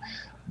said.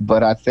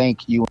 But I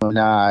think you and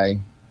I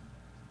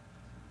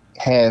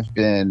have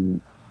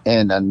been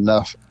in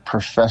enough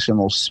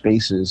professional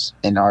spaces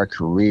in our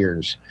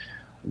careers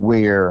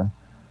where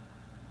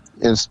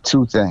it's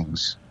two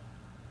things.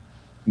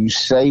 You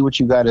say what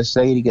you got to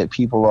say to get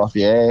people off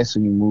your ass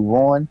and you move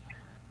on,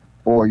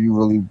 or you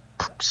really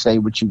say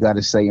what you got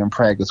to say and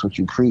practice what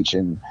you preach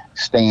and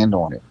stand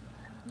on it.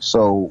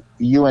 So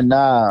you and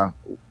I,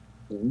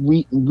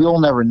 we'll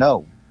never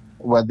know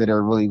whether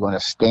they're really going to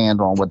stand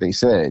on what they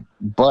said,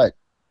 but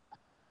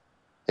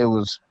it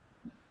was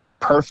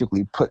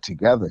perfectly put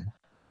together.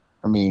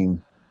 I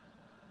mean,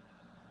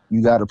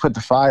 you got to put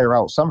the fire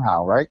out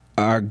somehow, right?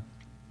 I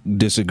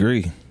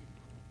disagree.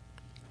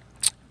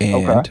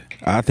 And okay.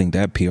 I think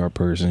that PR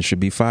person should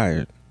be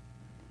fired.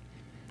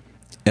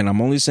 And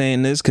I'm only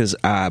saying this because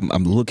I'm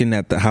looking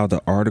at how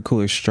the article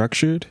is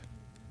structured.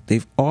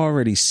 They've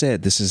already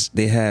said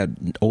they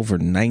had over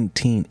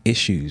 19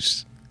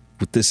 issues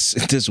with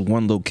this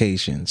one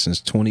location since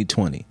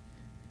 2020.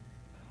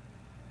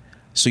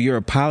 So you're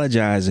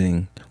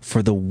apologizing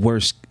for the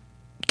worst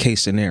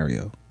case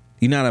scenario.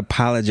 You're not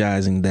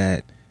apologizing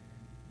that,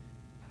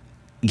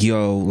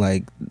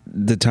 like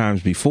the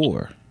times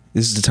before.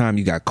 This is the time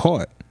you got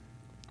caught.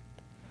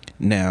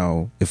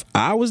 Now, if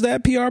I was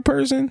that PR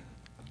person,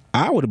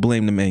 I would have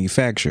blamed the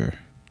manufacturer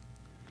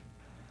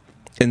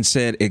and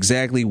said,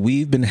 exactly,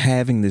 we've been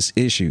having this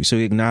issue. So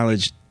he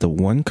acknowledged the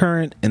one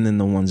current and then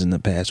the ones in the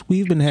past.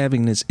 We've been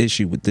having this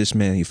issue with this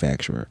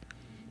manufacturer.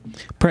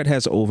 Pret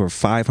has over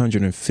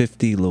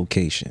 550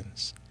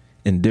 locations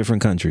in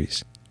different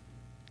countries.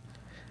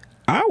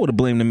 I would have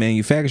blamed the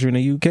manufacturer in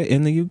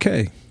the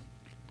UK.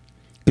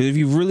 Because if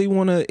you really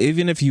want to,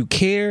 even if you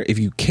care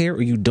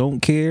or you don't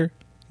care,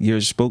 you're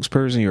a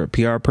spokesperson, you're a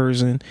PR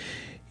person,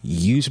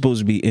 you're supposed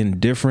to be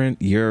indifferent.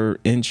 Your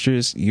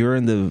interest, you're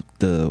in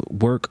the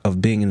work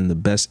of being in the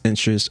best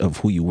interest of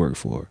who you work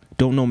for.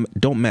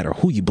 Don't matter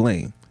who you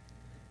blame.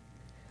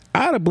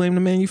 I'd have blamed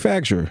the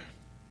manufacturer.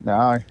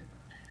 No,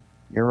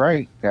 you're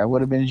right. That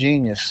would have been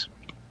genius.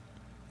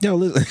 Yo,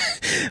 listen,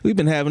 we've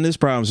been having this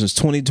problem since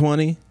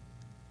 2020.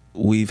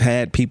 We've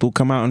had people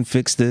come out and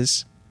fix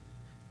this.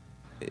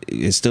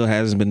 It still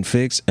hasn't been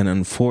fixed, and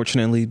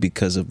unfortunately,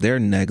 because of their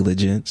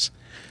negligence,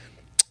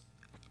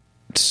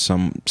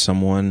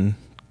 someone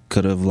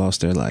could have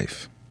lost their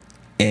life.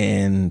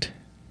 And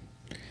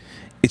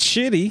it's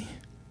shitty.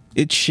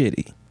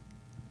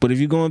 But if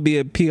you're going to be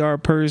a PR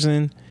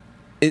person,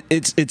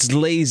 it's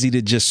lazy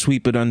to just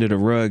sweep it under the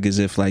rug as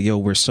if like, yo,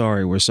 we're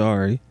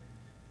sorry.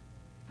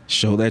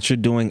 Show that you're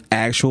doing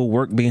actual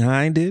work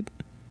behind it,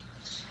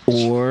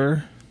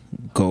 or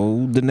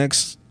go the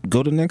next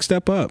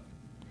step up.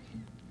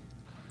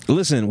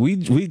 Listen, we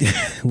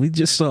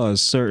just saw a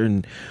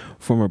certain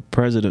former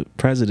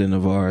president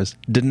of ours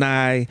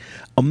deny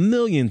a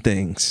million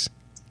things.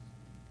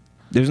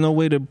 There's no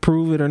way to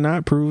prove it or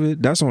not prove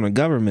it. That's on the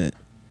government.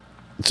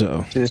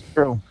 So it's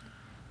true.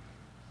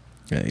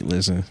 Hey,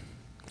 listen.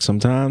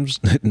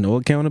 Sometimes no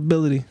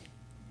accountability.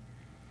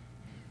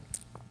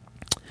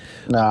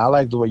 No, I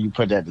like the way you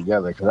put that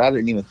together, because I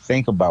didn't even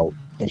think about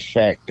the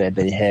fact that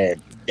they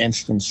had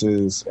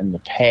instances in the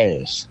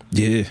past.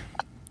 Yeah.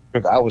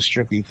 I was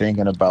strictly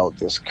thinking about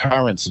this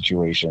current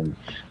situation,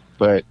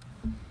 but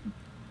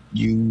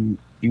you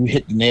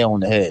hit the nail on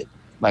the head.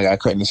 Like, I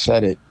couldn't have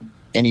said it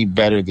any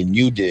better than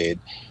you did.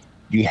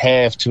 You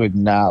have to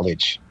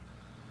acknowledge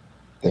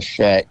the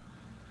fact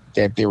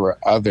that there were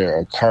other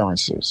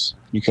occurrences,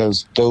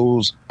 because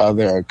those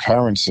other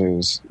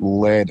occurrences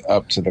led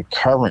up to the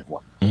current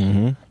one.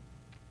 Mm-hmm.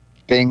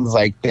 Things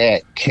like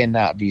that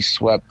cannot be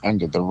swept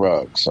under the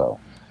rug. So,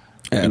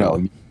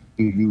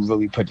 you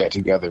really put that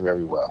together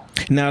very well.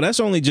 Now, that's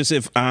only just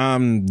if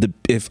I'm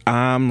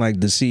like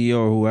the CEO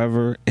or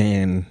whoever,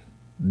 and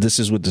this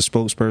is what the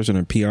spokesperson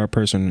or PR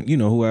person,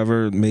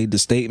 whoever made the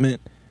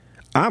statement.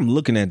 I'm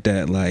looking at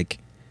that like,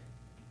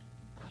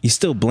 you're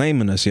still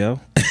blaming us,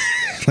 yo.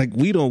 Like,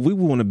 we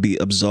want to be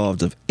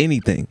absolved of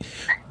anything.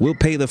 We'll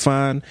pay the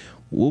fine.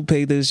 We'll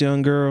pay this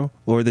young girl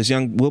or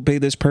we'll pay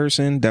this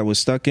person that was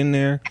stuck in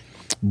there.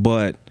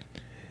 But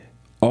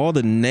all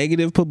the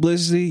negative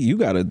publicity, you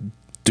gotta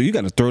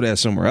throw that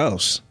somewhere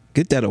else.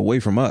 Get that away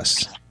from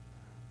us.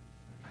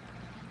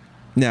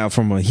 Now,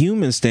 from a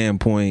human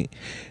standpoint,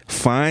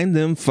 find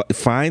them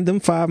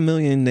 $5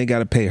 million. They got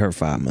to pay her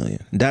 $5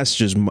 million.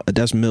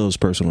 That's Mill's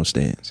personal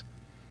stance.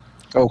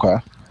 Okay.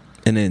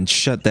 And then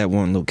shut that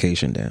one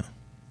location down.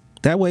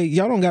 That way,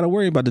 y'all don't got to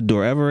worry about the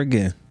door ever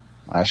again.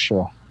 That's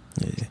true.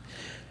 Yeah.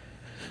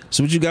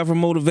 So what you got for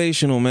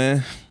motivational,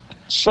 man?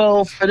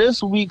 So for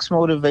this week's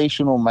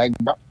motivational mic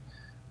drop,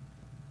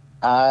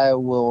 I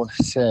will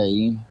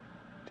say,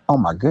 oh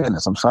my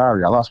goodness, I'm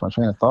sorry. I lost my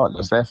train of thought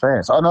just that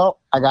fast. Oh no,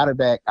 I got it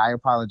back. I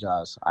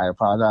apologize,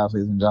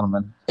 ladies and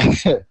gentlemen.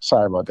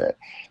 Sorry about that.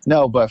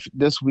 No, but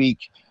this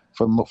week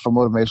for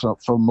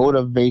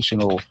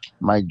motivational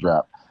mic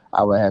drop,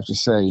 I would have to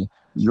say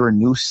your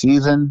new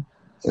season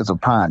is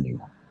upon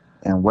you.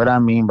 And what I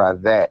mean by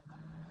that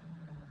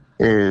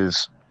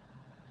is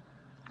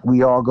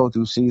we all go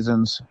through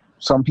seasons.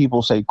 Some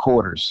people say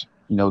quarters.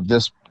 You know,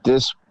 this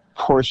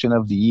portion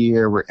of the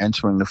year, we're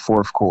entering the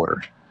fourth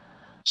quarter.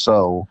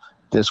 So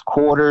this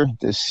quarter,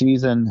 this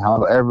season,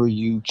 however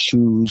you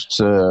choose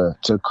to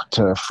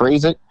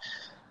phrase it,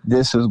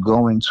 this is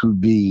going to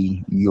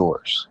be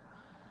yours.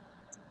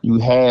 You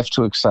have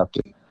to accept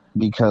it,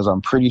 because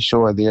I'm pretty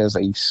sure there's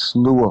a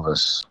slew of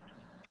us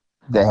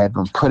that have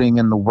been putting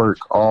in the work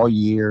all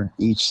year,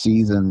 each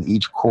season,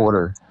 each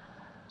quarter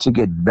to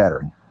get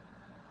better.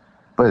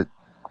 But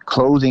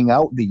closing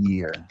out the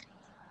year,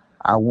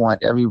 I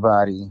want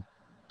everybody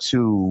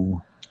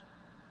to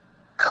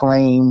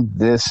claim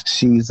this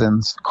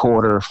season's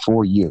quarter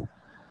for you,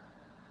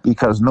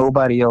 because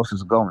nobody else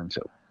is going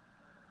to.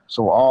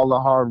 So all the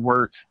hard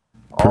work,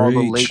 all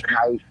the late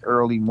night,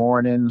 early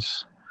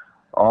mornings,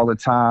 all the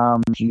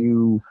times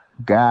you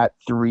got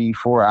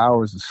 3-4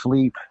 hours of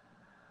sleep,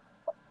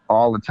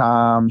 all the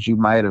times you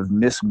might have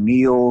missed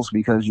meals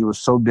because you were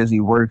so busy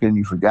working,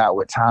 you forgot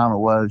what time it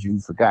was, you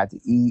forgot to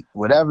eat,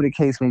 whatever the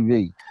case may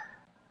be,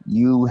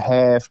 you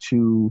have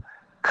to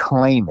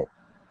claim it.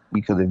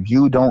 Because if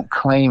you don't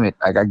claim it,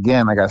 like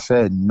I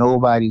said,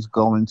 nobody's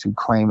going to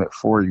claim it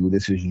for you.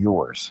 This is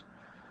yours.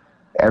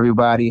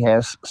 Everybody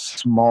has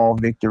small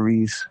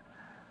victories.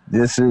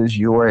 This is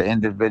your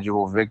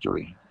individual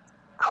victory.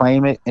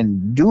 Claim it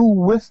and do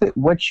with it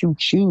what you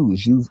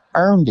choose. You've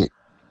earned it.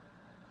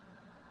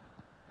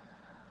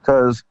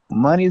 Because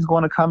money is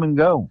going to come and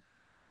go.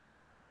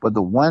 But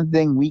the one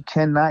thing we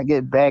cannot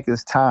get back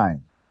is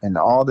time. And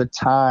all the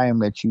time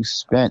that you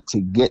spent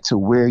to get to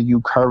where you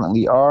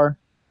currently are,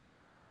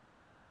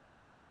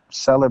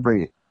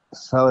 celebrate it.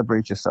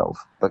 Celebrate yourself.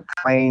 But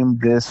claim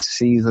this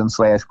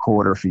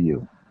season/quarter for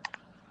you.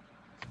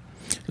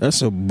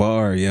 That's a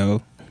bar,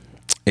 yo.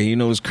 And you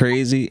know what's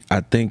crazy?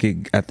 I think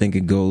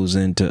it goes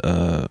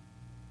into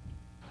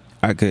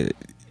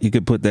you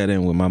could put that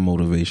in with my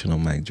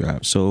motivational mic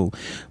drop. So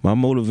my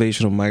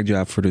motivational mic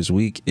drop for this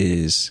week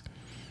is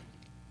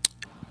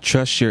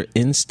trust your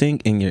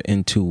instinct and your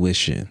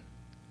intuition.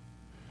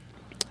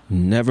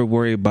 Never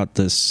worry about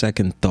the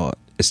second thought.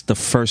 It's the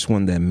first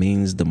one that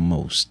means the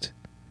most.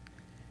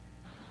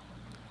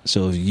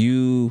 So if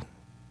you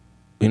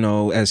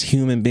know, as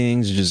human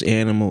beings, just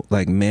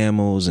like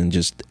mammals, and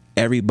just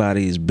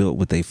everybody is built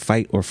with a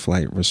fight or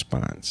flight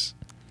response.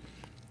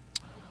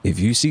 If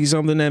you see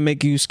something that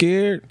make you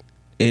scared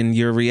and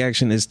your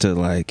reaction is to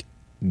like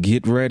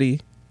get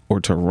ready or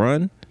to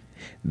run,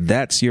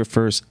 that's your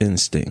first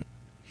instinct.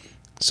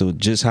 So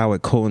just how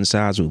it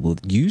coincides with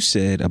what you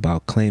said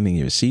about claiming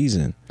your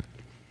season.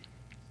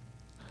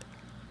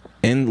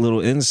 And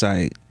little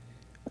insight,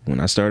 when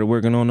I started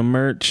working on the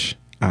merch,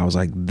 I was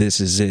like, this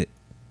is it.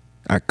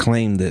 I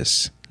claim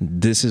this.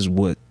 This is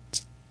what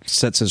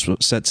sets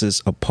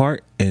us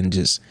apart and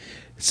just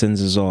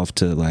sends us off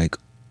to like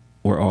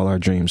where all our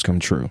dreams come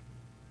true.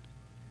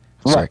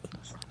 Right.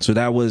 So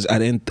that was, I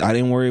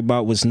didn't worry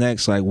about what's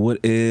next, like what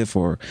if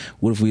or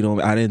what if we don't.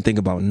 I didn't think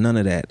about none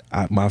of that.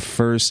 My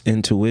first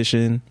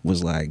intuition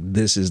was like,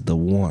 this is the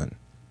one.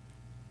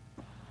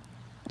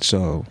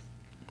 So,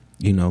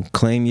 you know,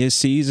 claim your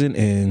season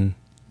and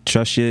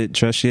trust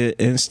your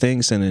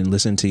instincts, and then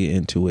listen to your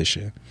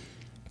intuition.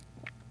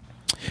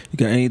 You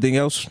got anything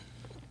else?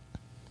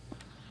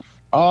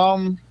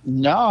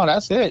 No,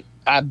 that's it.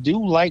 I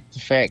do like the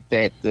fact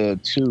that the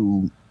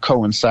two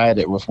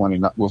coincided with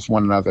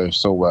one another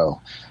so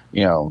well.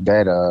 You know,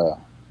 that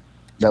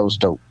was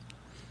dope.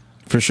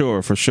 For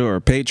sure.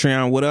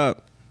 Patreon, what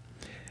up?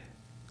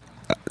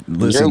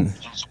 Listen,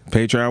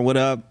 Patreon, what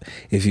up?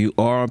 If you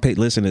are on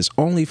listen, it's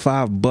only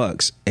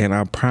 $5, and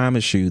I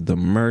promise you the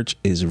merch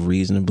is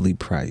reasonably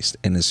priced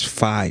and it's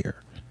fire.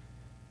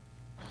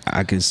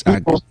 I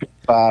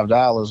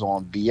 $5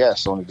 on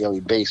BS on a daily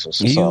basis.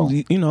 So.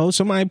 You know,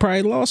 somebody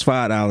probably lost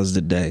 $5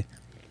 today.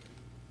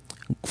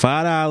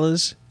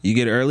 $5, you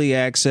get early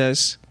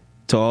access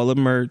to all the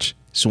merch.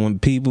 So when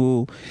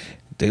people,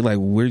 they like,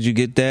 where'd you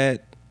get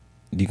that?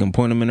 You can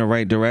point them in the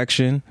right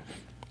direction.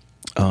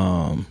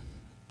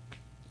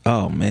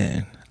 Oh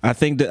man, I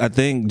think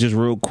just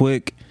real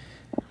quick,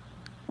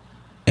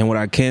 and what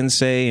I can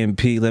say, and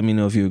P, let me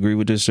know if you agree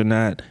with this or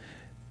not.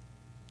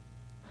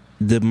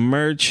 The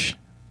merch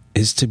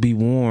is to be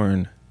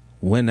worn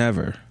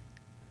whenever.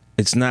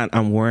 It's not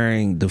I'm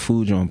wearing the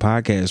Food Jawn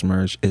podcast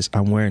merch. It's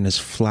I'm wearing this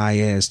fly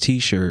ass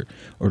t-shirt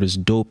or this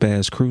dope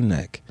ass crew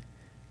neck.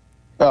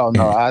 Oh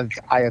no, I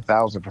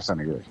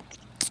 1,000% agree.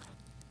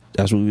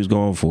 That's what we was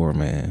going for,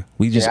 man.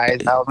 I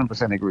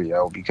 1,000% agree,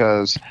 yo.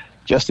 Because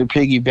just to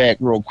piggyback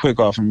real quick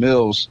off of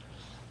Mills,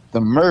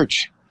 the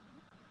merch,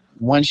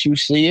 once you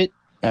see it,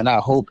 and I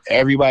hope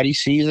everybody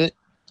sees it,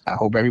 I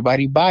hope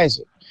everybody buys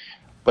it.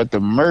 But the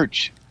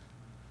merch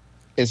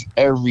is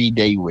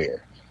everyday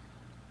wear.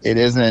 It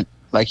isn't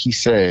like he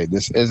said.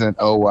 This isn't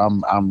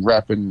I'm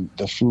repping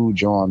the Food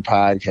Jawn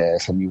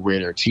podcast and you wear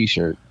their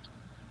T-shirt.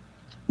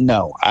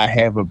 No, I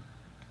have a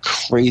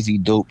crazy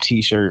dope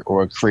T-shirt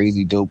or a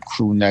crazy dope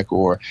crew neck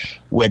or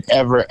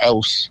whatever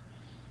else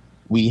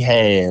we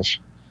have.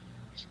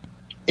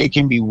 It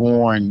can be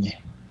worn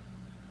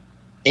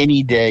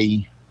any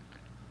day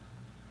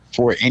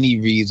for any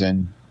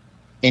reason,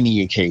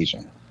 any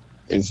occasion.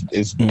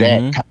 It's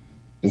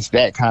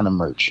that kind of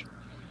merch.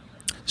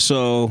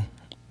 So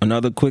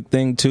another quick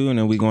thing too, and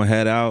then we're gonna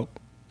head out.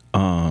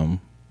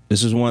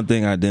 This is one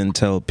thing I didn't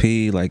tell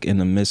P, like in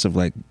the midst of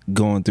like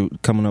going through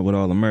coming up with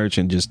all the merch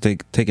and just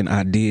taking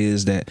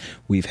ideas that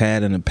we've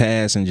had in the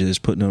past and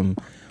just putting them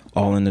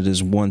all into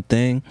this one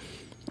thing.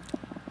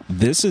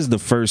 This is the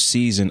first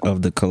season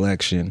of the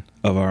collection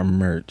of our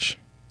merch.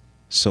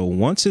 So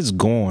once it's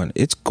gone,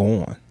 it's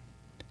gone.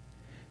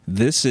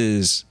 This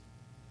is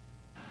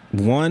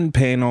one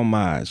paying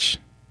homage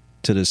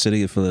to the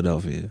city of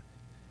Philadelphia.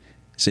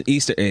 It's an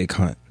Easter egg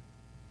hunt.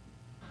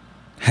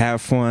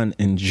 Have fun,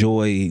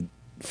 enjoy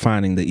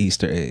finding the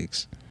Easter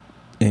eggs.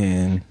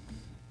 And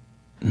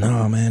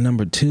no, man,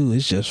 number 2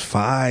 is just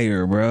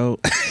fire, bro.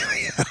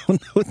 I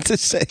don't know what to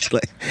say.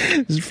 Like,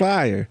 it's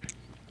fire.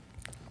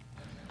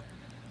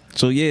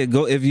 So yeah,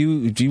 go if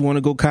you want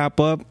to go cop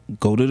up,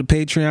 go to the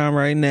Patreon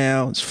right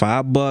now. It's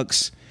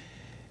 $5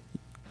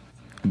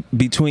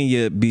 between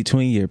your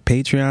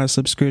Patreon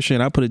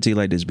subscription. I'll put it to you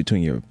like this: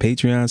 between your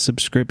Patreon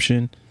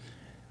subscription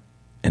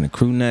and a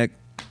crew neck,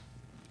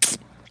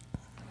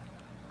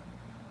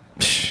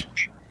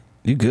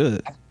 you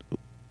good.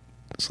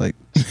 It's like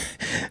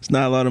it's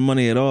not a lot of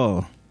money at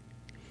all.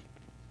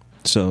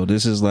 So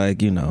this is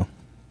like,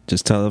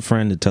 just tell a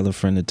friend to tell a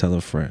friend to tell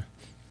a friend.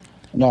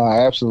 No,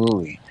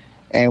 absolutely.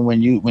 And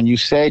when you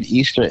said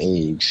Easter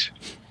eggs,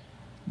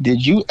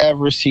 did you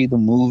ever see the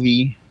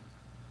movie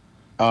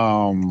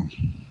what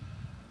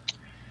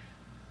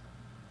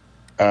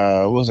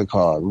was it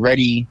called?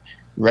 Ready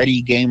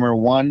Gamer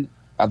 1?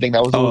 I think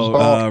that was what it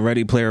was called.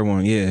 Ready Player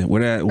One, yeah.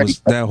 Where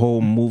that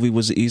whole movie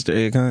was the Easter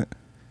egg hunt?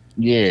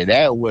 Yeah,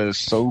 that was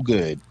so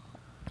good.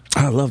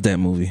 I love that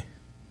movie.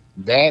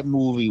 That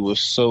movie was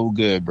so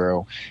good,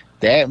 bro.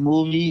 That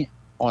movie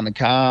on the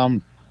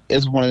comm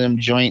is one of them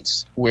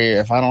joints where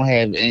if I don't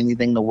have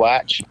anything to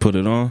watch, put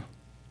it on.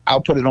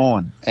 I'll put it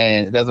on,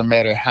 and it doesn't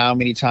matter how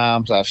many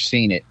times I've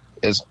seen it.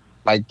 It's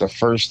like the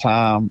first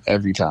time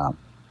every time.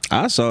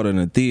 I saw it in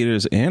the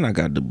theaters, and I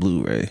got the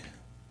Blu-ray.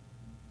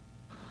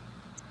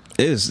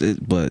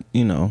 But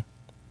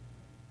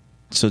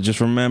so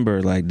just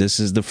remember, like, this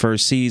is the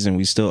first season.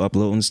 We still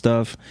uploading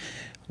stuff.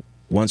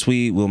 Once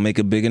we'll make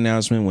a big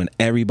announcement when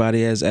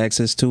everybody has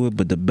access to it.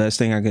 But the best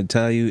thing I can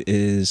tell you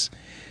is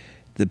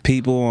the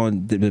people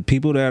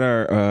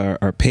that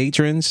are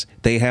patrons,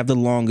 they have the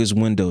longest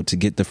window to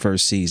get the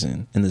first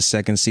season. And the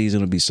second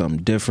season will be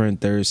something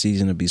different. Third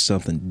season will be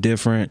something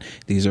different.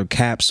 These are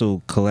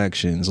capsule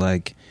collections.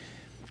 Like,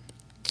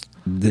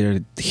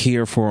 they're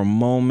here for a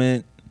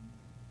moment.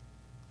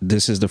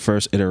 This is the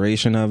first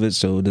iteration of it,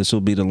 so this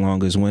will be the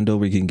longest window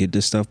where you can get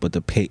this stuff. But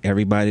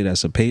everybody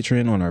that's a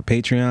patron on our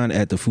Patreon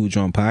at the Food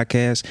Jawn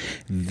Podcast,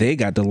 they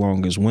got the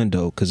longest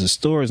window because the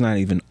store is not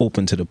even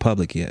open to the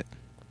public yet.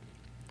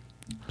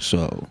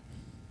 So,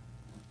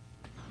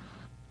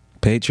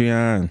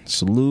 Patreon,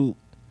 salute.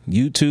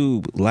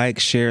 YouTube, like,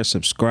 share,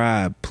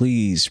 subscribe.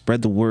 Please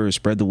spread the word,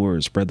 spread the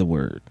word, spread the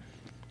word.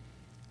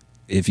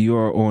 If you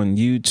are on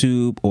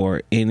YouTube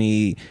or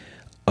any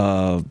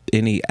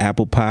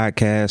Apple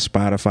Podcast,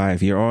 Spotify,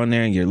 if you're on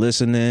there and you're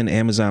listening,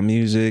 Amazon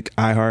Music,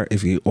 iHeart,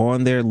 if you're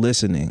on there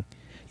listening,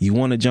 you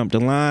want to jump the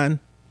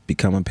line,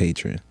 become a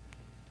patron.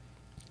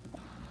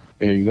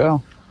 There you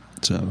go.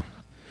 So,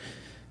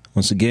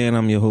 once again,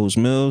 I'm your host,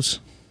 Mills.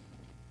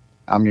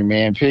 I'm your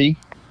man, P.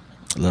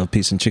 Love,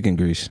 peace, and chicken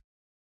grease.